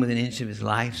 beat him within an inch of his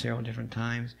life several different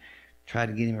times, try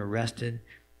to get him arrested.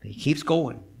 But he keeps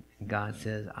going. And God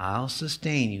says, I'll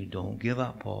sustain you. Don't give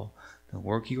up, Paul. The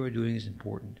work you are doing is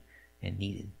important and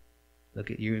needed. Look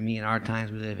at you and me in our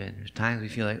times we live in. There's times we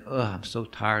feel like, I'm so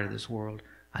tired of this world.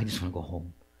 I just want to go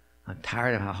home. I'm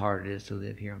tired of how hard it is to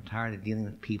live here. I'm tired of dealing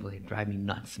with people. They drive me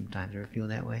nuts sometimes. Ever feel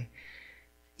that way?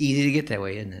 Easy to get that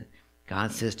way, isn't it?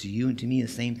 God says to you and to me the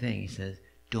same thing. He says,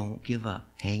 don't give up.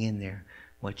 Hang in there.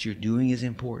 What you're doing is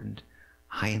important.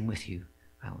 I am with you.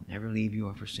 I will never leave you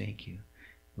or forsake you.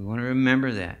 We want to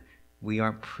remember that. We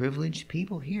are privileged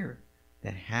people here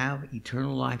that have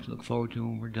eternal life to look forward to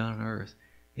when we're done on earth.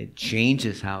 It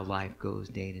changes how life goes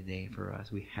day to day for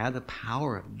us. We have the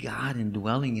power of God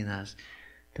indwelling in us.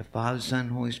 The Father, Son,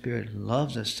 and Holy Spirit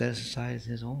loves us, set us aside as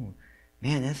his own.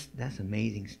 Man, that's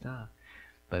amazing stuff.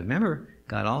 But remember,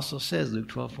 God also says, Luke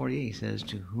 12:48, he says,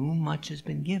 to whom much has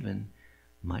been given,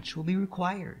 much will be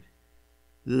required.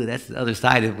 Ooh, that's the other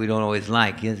side of it we don't always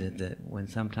like, is it? That when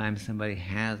sometimes somebody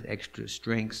has extra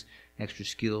strengths, extra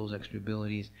skills, extra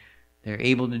abilities, they're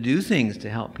able to do things to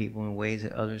help people in ways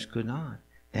that others could not.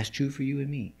 That's true for you and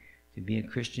me. To be a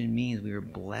Christian means we are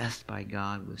blessed by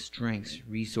God with strengths,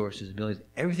 resources, abilities.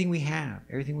 Everything we have,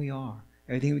 everything we are,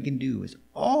 everything we can do is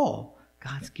all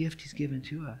God's gift he's given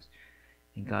to us.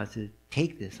 And God said,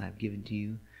 take this I've given to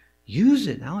you. Use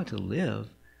it not only to live,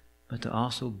 but to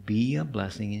also be a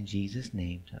blessing in Jesus'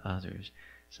 name to others.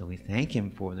 So we thank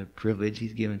him for the privilege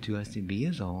he's given to us to be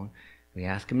his own. We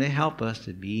ask him to help us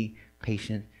to be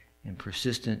patient and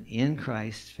persistent in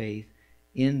Christ's faith,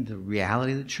 in the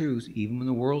reality of the truth, even when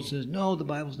the world says, no, the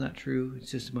Bible's not true,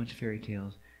 it's just a bunch of fairy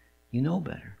tales. You know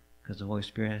better because the Holy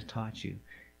Spirit has taught you.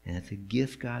 And it's a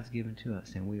gift God's given to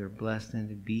us. And we are blessed then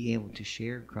to be able to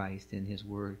share Christ and his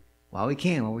word while we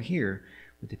can, while we're here,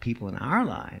 with the people in our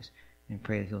lives. And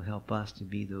pray that he'll help us to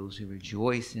be those who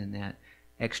rejoice in that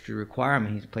extra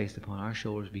requirement He's placed upon our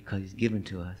shoulders because He's given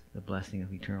to us the blessing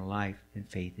of eternal life and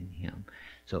faith in Him.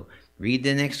 So read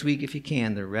the next week if you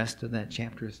can, the rest of that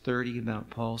chapter 30 about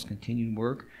Paul's continued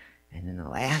work. And then the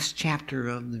last chapter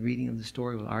of the reading of the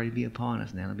story will already be upon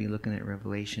us, and that'll be looking at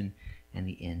Revelation and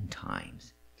the end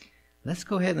times. Let's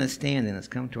go ahead and let's stand and let's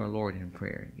come to our Lord in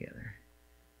prayer together.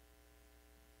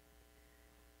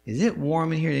 Is it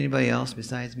warm in here to anybody else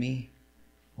besides me?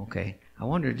 Okay. I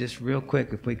wonder just real quick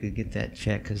if we could get that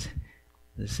checked, because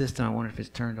the system, I wonder if it's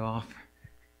turned off.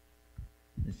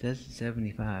 It says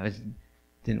 75. I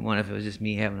didn't wonder if it was just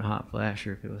me having a hot flash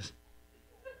or if it was...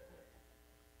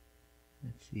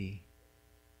 Let's see.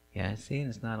 Yeah, it's saying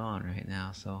it's not on right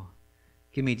now, so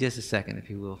give me just a second,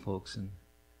 if you will, folks, and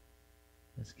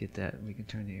let's get that. We can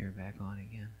turn the air back on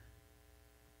again.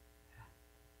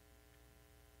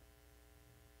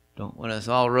 Don't want us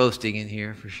all roasting in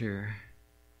here for sure.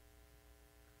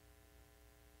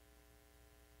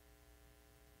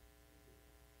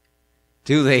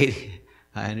 Too late.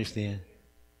 I understand.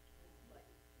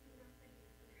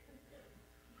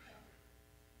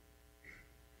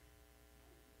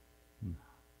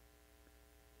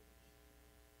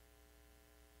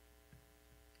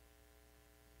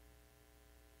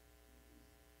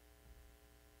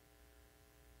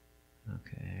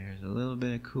 Okay, there's a little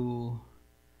bit of cool.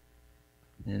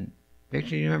 And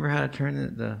Victor, you remember how to turn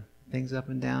the things up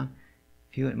and down?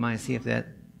 If you wouldn't mind, see if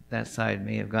that side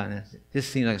may have gotten it. This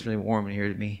seems like it's really warm in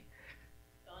here to me.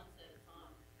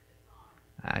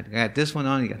 I got this one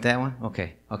on. You got that one?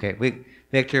 Okay.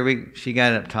 Victor, she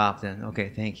got it up top then.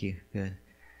 Okay, thank you. Good.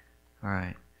 All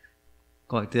right.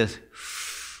 Go like this.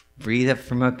 Breathe up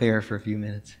from up there for a few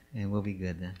minutes, and we'll be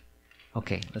good then.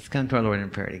 Okay, let's come to our Lord in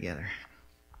prayer together.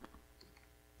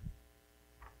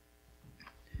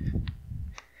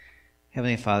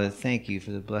 Heavenly Father, thank you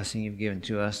for the blessing you've given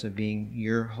to us of being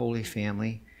your holy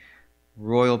family,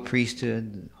 royal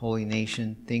priesthood, holy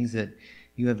nation, things that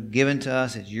you have given to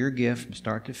us as your gift from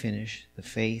start to finish, the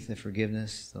faith, the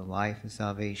forgiveness, the life, the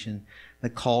salvation, the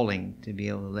calling to be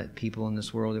able to let people in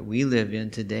this world that we live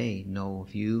in today know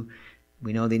of you.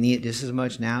 We know they need it just as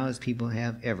much now as people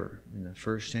have ever in the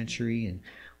first century, and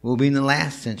we'll be in the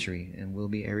last century, and we'll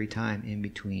be every time in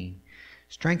between.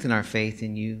 Strengthen our faith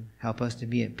in you. Help us to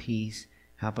be at peace.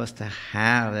 Help us to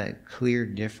have that clear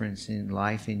difference in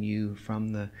life in you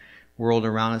from the world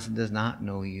around us that does not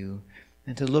know you.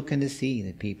 And to look and to see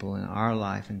the people in our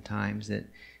life and times that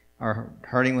are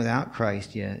hurting without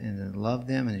Christ yet, and to love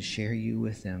them and to share you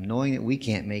with them, knowing that we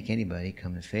can't make anybody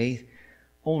come to faith.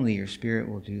 Only your Spirit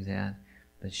will do that.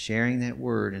 But sharing that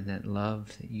word and that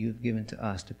love that you've given to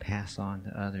us to pass on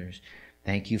to others.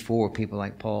 Thank you for people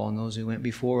like Paul and those who went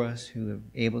before us who have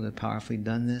able to powerfully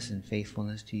done this in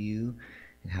faithfulness to you,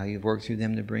 and how you've worked through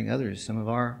them to bring others, some of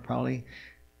our probably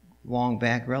long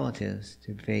back relatives,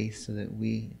 to faith, so that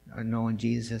we are knowing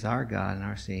Jesus as our God and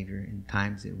our Savior in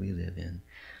times that we live in.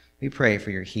 We pray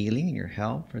for your healing and your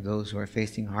help for those who are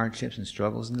facing hardships and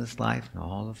struggles in this life in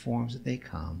all the forms that they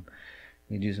come.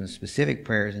 We do some specific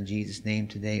prayers in Jesus' name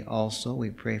today also.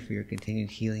 We pray for your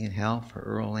continued healing and help for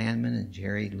Earl Landman and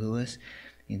Jerry Lewis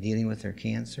in dealing with their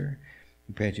cancer.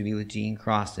 We pray to be with Jean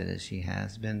Crosted as she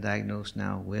has been diagnosed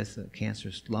now with a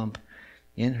cancerous lump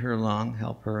in her lung.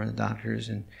 Help her and the doctors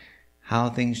and how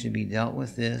things should be dealt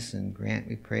with this, and grant,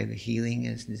 we pray, the healing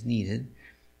as is needed.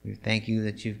 We thank you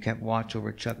that you've kept watch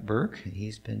over Chuck Burke.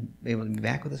 He's been able to be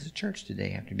back with us at church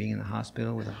today after being in the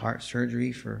hospital with a heart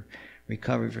surgery for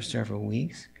recovery for several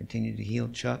weeks. Continue to heal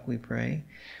Chuck, we pray.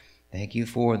 Thank you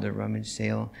for the rummage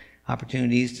sale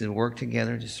opportunities to work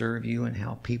together to serve you and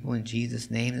help people in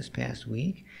Jesus' name this past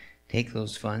week. Take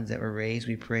those funds that were raised,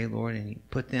 we pray, Lord, and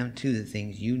put them to the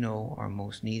things you know are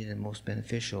most needed and most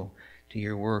beneficial to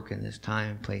your work in this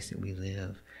time and place that we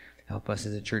live. Help us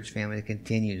as a church family to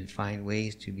continue to find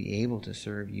ways to be able to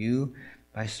serve you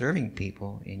by serving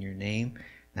people in your name,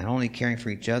 not only caring for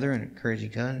each other and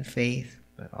encouraging each other in faith,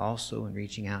 but also in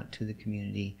reaching out to the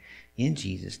community in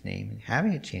Jesus' name and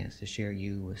having a chance to share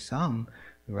you with some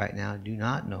who right now do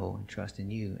not know and trust in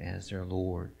you as their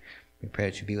Lord. We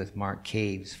pray that you be with Mark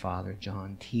Cave's father,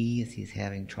 John T., as he's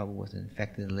having trouble with an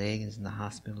infected leg and is in the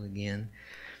hospital again.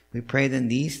 We pray then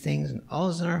these things and all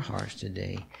is in our hearts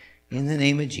today. In the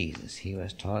name of Jesus, he who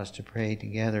has taught us to pray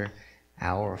together,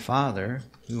 Our Father,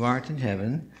 who art in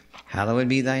heaven, hallowed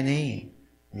be thy name.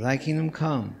 Thy kingdom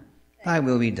come, thy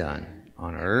will be done,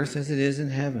 on earth as it is in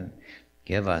heaven.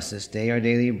 Give us this day our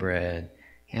daily bread,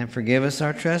 and forgive us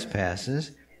our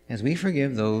trespasses, as we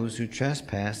forgive those who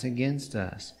trespass against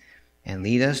us. And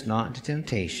lead us not into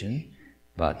temptation,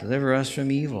 but deliver us from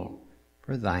evil.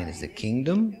 For thine is the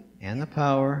kingdom, and the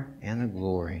power, and the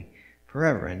glory,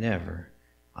 forever and ever.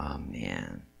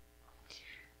 Amen.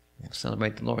 We'll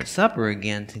celebrate the Lord's Supper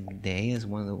again today as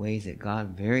one of the ways that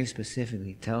God very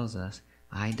specifically tells us,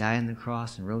 I died on the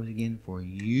cross and rose again for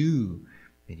you,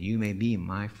 that you may be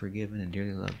my forgiven and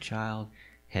dearly loved child,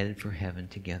 headed for heaven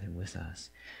together with us.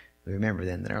 We remember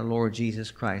then that our Lord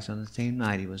Jesus Christ, on the same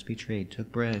night he was betrayed,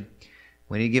 took bread.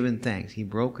 When he had given thanks, he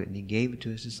broke it and he gave it to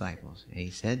his disciples. And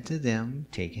he said to them,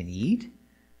 take and eat.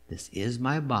 This is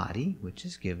my body, which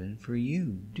is given for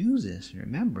you. Do this in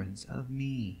remembrance of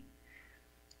me.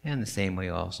 And the same way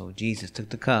also, Jesus took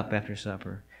the cup after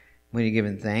supper. When he had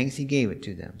given thanks, he gave it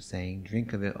to them, saying,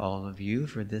 drink of it, all of you,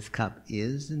 for this cup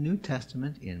is the New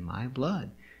Testament in my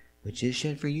blood, which is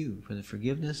shed for you for the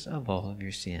forgiveness of all of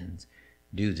your sins.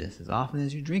 Do this as often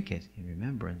as you drink it in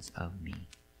remembrance of me.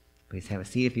 Please have a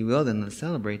seat if you will, then let's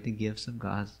celebrate the gifts of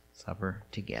God's supper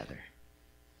together.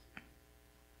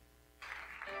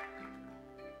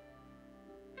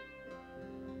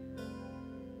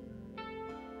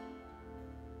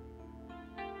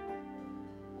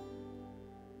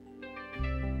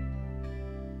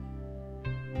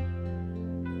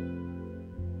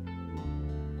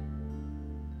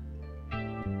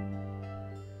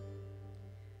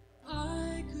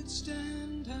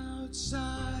 Stand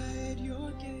outside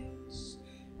your gates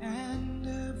and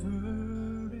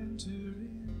never enter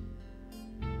in.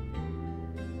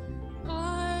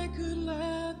 I could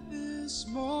let this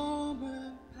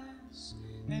moment pass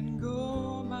and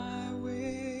go my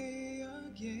way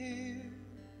again.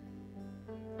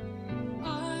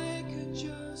 I could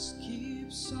just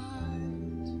keep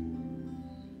silent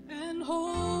and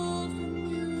hold from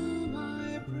you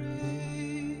my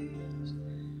praise,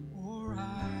 or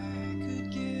I could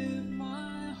give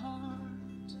my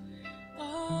heart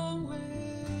away.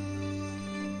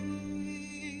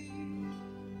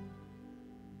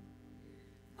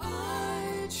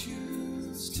 I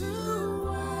choose to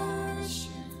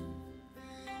worship.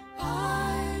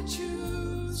 I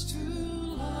choose to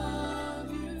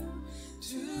love you,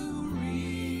 to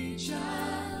reach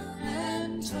out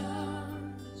and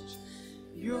touch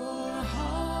your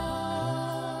heart.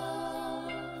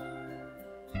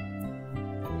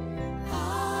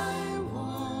 I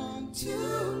want to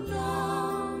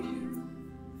know you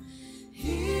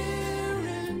here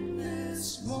in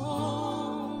this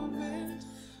moment.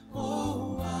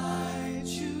 Oh, I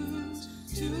choose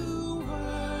to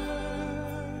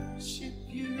worship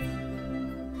you.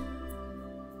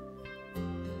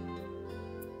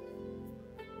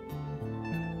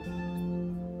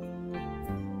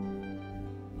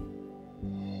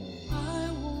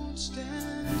 I won't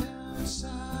stand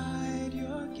outside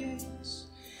your gates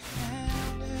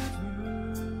and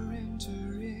never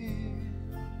enter in.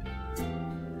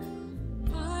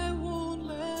 I won't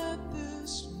let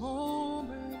this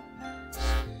moment pass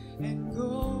and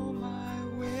go my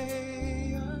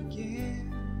way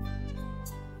again.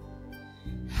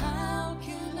 How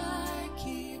can I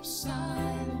keep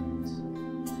silent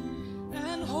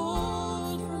and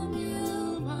hold from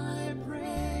you my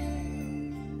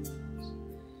praise?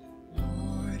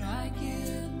 Lord, I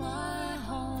give my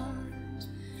heart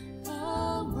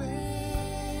away.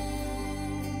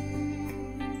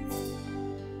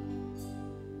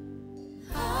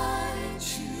 I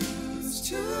choose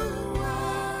to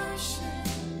worship.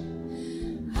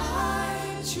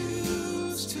 I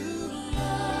choose to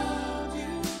love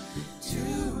you, to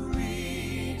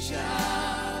reach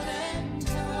out and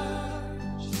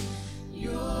touch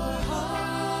your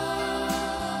heart.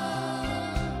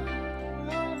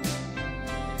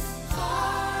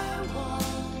 I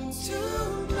want to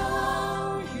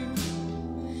know you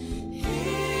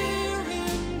here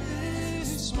in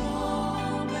this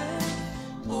moment.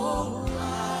 Oh,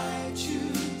 I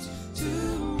choose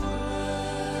to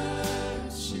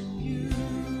worship you.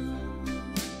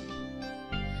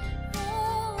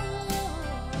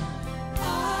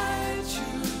 I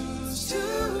choose to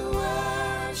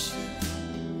worship.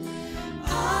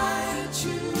 I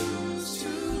choose to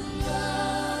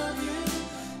love you,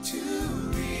 to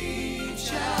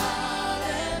reach out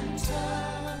and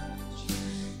touch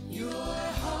your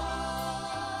heart.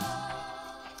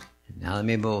 Now let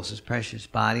me boast his precious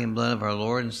body and blood of our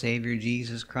Lord and Savior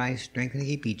Jesus Christ, strengthen and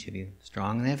keep each of you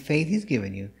strong in that faith he's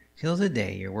given you, till the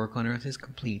day your work on earth is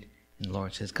complete. And the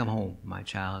Lord says, come home, my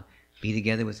child, be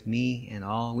together with me and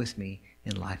all with me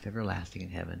in life everlasting in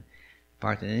heaven.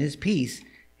 Part in his peace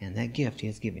and that gift he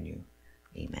has given you.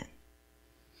 Amen.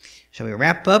 Shall we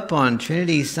wrap up on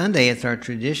Trinity Sunday? It's our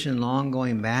tradition long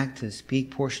going back to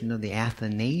speak portion of the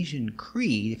Athanasian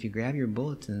Creed. If you grab your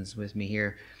bulletins with me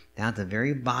here, down at the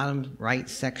very bottom right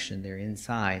section there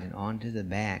inside and onto the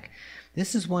back.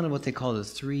 This is one of what they call the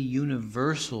three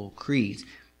universal creeds.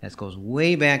 That goes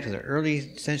way back to the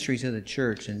early centuries of the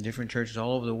church, and different churches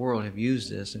all over the world have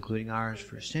used this, including ours,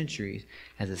 for centuries,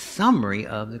 as a summary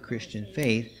of the Christian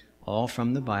faith, all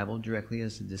from the Bible directly,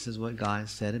 as this is what God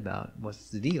said about what's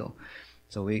the deal.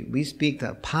 So we speak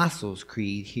the Apostles'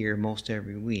 Creed here most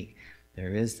every week.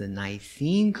 There is the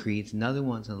Nicene Creed. It's another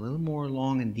one's a little more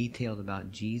long and detailed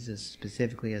about Jesus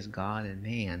specifically as God and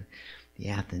man. The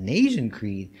Athanasian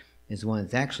Creed is one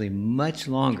that's actually much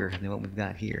longer than what we've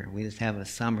got here. We just have a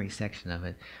summary section of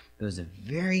it. There's a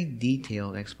very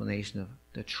detailed explanation of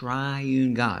the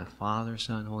triune God, Father,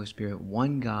 Son, Holy Spirit,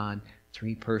 one God,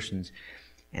 three persons,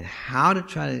 and how to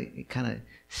try to kind of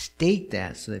state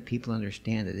that so that people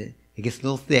understand it. It gets a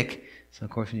little thick, so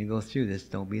of course when you go through this,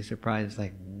 don't be surprised. It's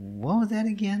like, what was that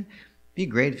again? It'd be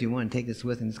great if you want to take this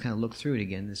with and just kind of look through it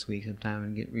again this week sometime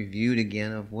and get reviewed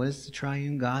again of what is the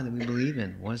triune God that we believe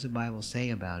in? What does the Bible say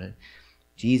about it?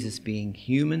 Jesus being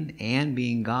human and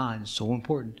being God is so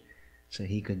important. So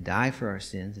he could die for our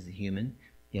sins as a human,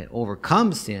 yet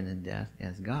overcome sin and death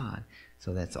as God.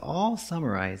 So that's all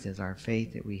summarized as our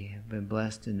faith that we have been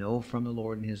blessed to know from the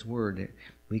Lord and his word. That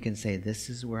we can say, this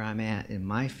is where I'm at in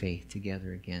my faith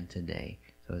together again today.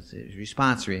 So it's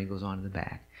responsory. It goes on to the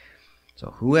back.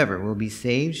 So whoever will be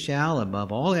saved shall,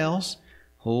 above all else,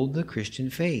 hold the Christian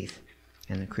faith.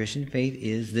 And the Christian faith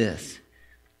is this,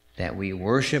 that we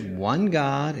worship one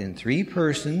God in three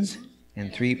persons,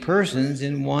 and three persons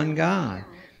in one God,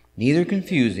 neither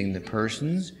confusing the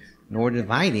persons nor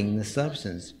dividing the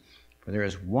substance. For there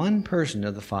is one person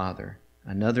of the Father,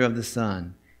 another of the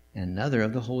Son, and another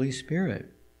of the Holy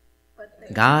Spirit.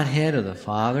 The Godhead of the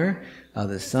Father, of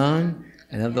the Son,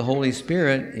 and of the Holy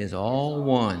Spirit is all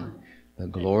one. The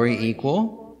glory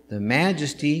equal, the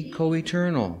majesty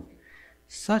co-eternal.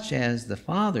 Such as the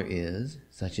Father is,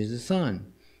 such is the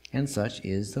Son, and such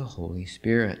is the Holy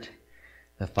Spirit.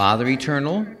 The Father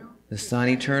eternal, the Son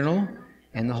eternal,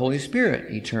 and the Holy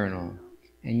Spirit eternal.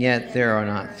 And yet there are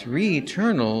not three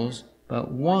eternals, but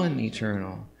one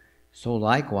eternal. So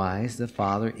likewise the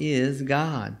Father is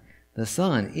God, the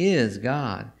Son is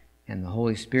God, and the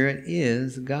Holy Spirit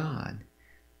is God.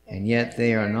 And yet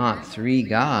they are not three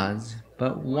gods,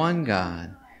 but one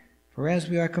God. For as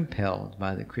we are compelled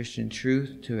by the Christian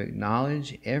truth to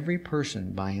acknowledge every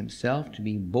person by himself to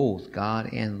be both God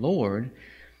and Lord,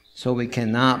 so we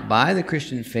cannot by the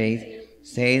Christian faith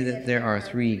say that there are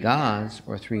three gods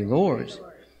or three Lords.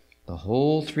 The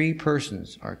whole three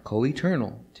persons are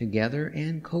co-eternal, together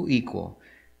and co-equal,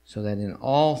 so that in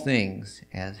all things,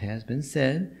 as has been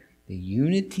said, the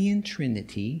unity in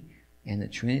Trinity and the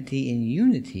Trinity in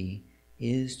unity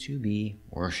is to be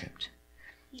worshipped.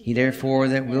 He therefore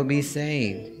that will be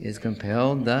saved is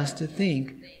compelled thus to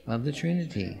think of the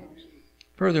Trinity.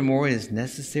 Furthermore, it is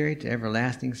necessary to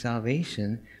everlasting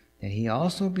salvation that he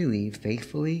also believe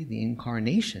faithfully the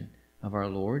incarnation of our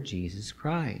Lord Jesus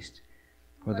Christ.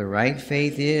 For the right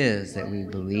faith is that we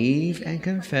believe and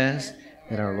confess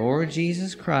that our Lord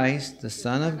Jesus Christ, the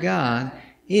Son of God,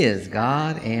 is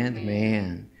God and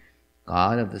man,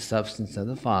 God of the substance of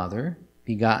the Father,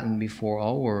 begotten before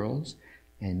all worlds,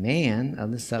 and man of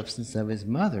the substance of his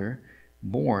mother,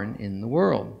 born in the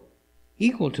world,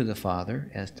 equal to the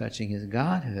Father as touching his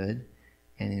godhood,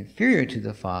 and inferior to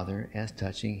the Father as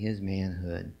touching his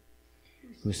manhood,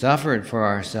 who suffered for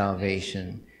our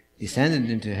salvation, descended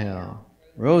into hell,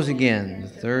 rose again the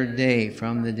third day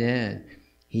from the dead.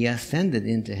 He ascended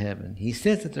into heaven. He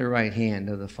sits at the right hand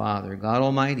of the Father, God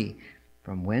Almighty,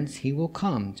 from whence he will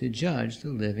come to judge the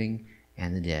living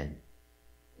and the dead.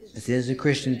 This is the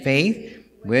Christian faith,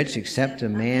 which, except a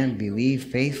man believe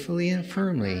faithfully and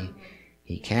firmly,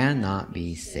 he cannot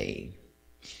be saved.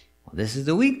 Well, this is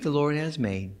the week the Lord has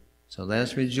made, so let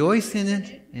us rejoice in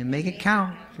it and make it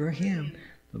count for him.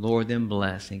 The Lord then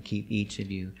bless and keep each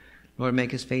of you. Lord,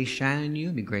 make his face shine on you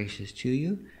and be gracious to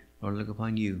you. Lord, look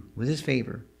upon you with his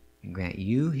favor and grant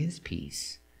you his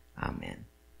peace. Amen.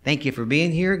 Thank you for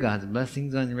being here. God's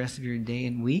blessings on the rest of your day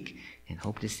and week, and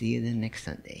hope to see you then next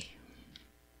Sunday.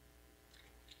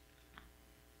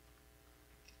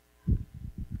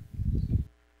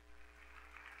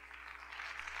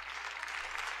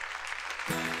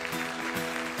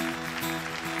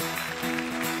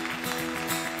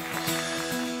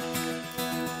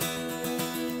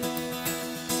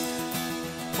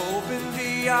 Open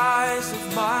the eyes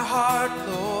of my heart,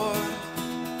 Lord.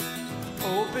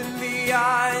 Open the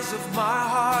eyes of my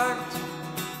heart.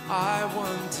 I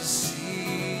want to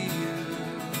see you.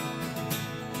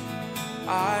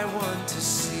 I want to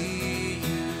see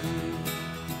you.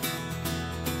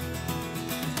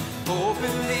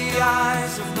 Open the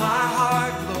eyes of my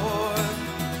heart, Lord.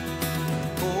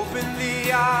 Open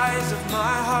the eyes of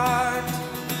my heart.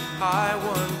 I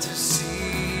want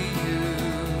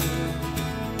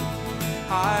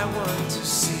I want to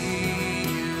see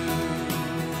you.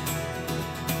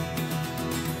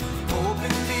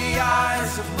 Open the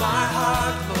eyes of my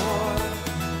heart, Lord.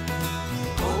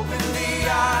 Open the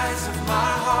eyes of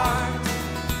my heart.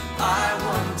 I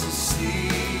want to see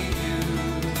you.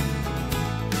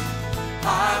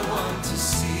 I want to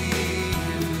see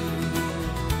you,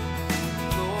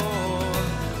 Lord.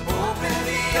 Open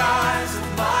the eyes of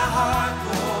my heart,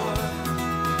 Lord.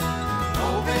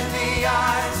 Open the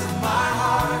eyes of my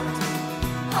heart.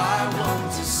 I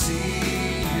want to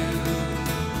see you.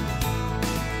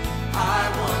 I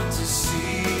want to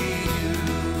see you.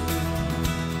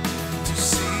 To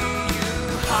see you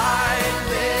high and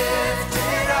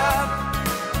lifted up,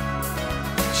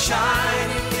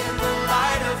 shining in the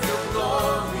light of your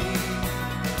glory.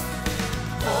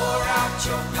 Pour out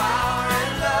your power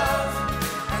and love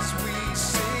as we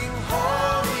sing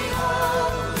holy,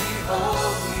 holy,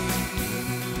 holy.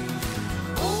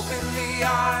 Open the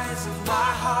eyes of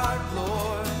my heart,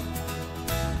 Lord.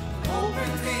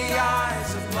 Open the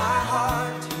eyes of my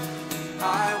heart.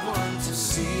 I want to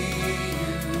see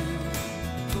you,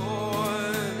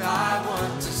 Lord. I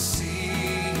want to see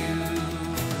you.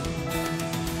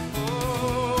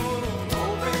 Oh,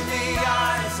 open the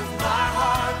eyes of my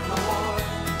heart, Lord.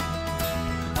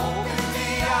 Open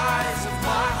the eyes of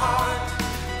my heart.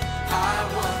 I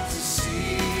want to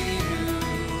see you.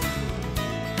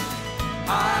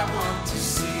 I want to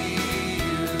see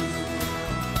you.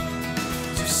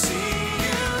 To see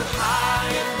you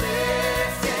high and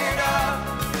lifted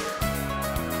up,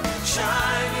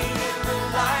 shining in the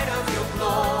light of your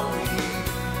glory.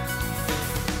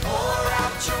 Pour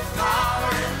out your power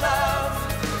and love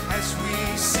as we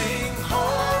sing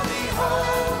holy,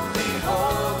 holy,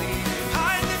 holy.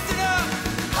 High and lifted up,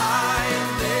 high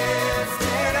and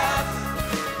lifted up,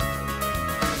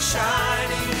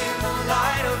 shining in the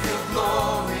light of your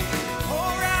glory.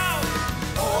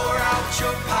 Pour out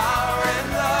your power and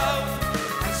love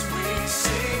as we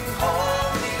sing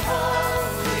holy,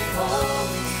 holy,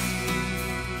 holy.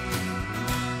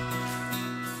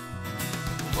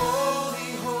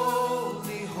 Holy,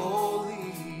 holy,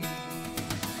 holy.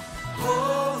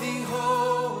 Holy,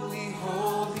 holy,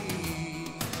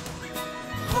 holy.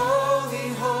 Holy,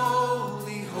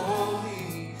 holy,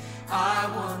 holy. I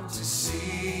want to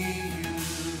see you.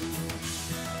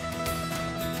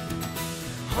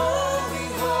 Holy,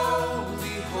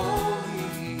 holy,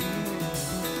 holy.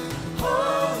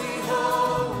 Holy,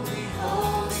 holy,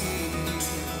 holy.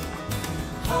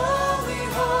 Holy,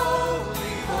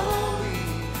 holy, holy.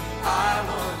 I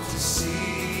want to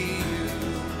see you.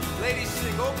 Ladies,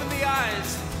 sing, open the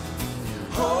eyes.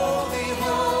 Holy,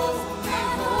 holy,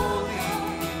 holy.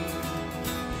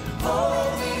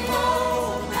 Holy,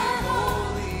 holy,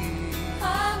 holy.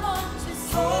 I want to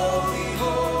see Holy,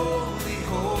 holy,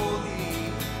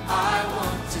 holy. I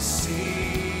want to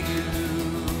see you.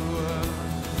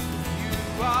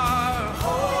 You are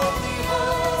holy,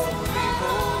 holy,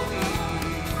 holy.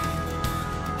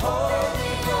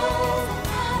 Holy, holy,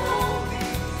 holy.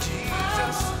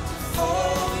 Jesus.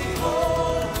 Holy,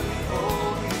 holy,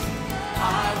 holy.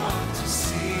 I want to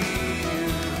see you.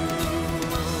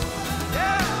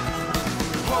 Yeah.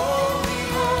 Holy,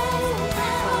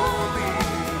 holy, holy.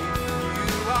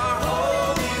 You are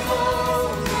holy,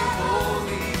 holy,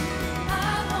 holy.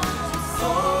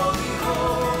 Holy,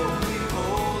 holy,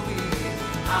 holy.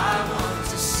 I want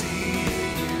to see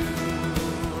you.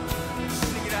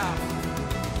 Sing it out.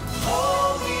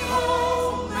 Holy,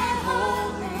 holy,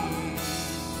 holy.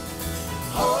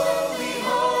 Holy,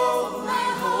 holy,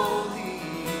 holy.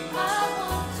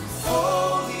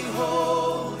 Holy,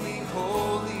 holy,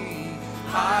 holy.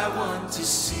 I want to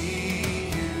see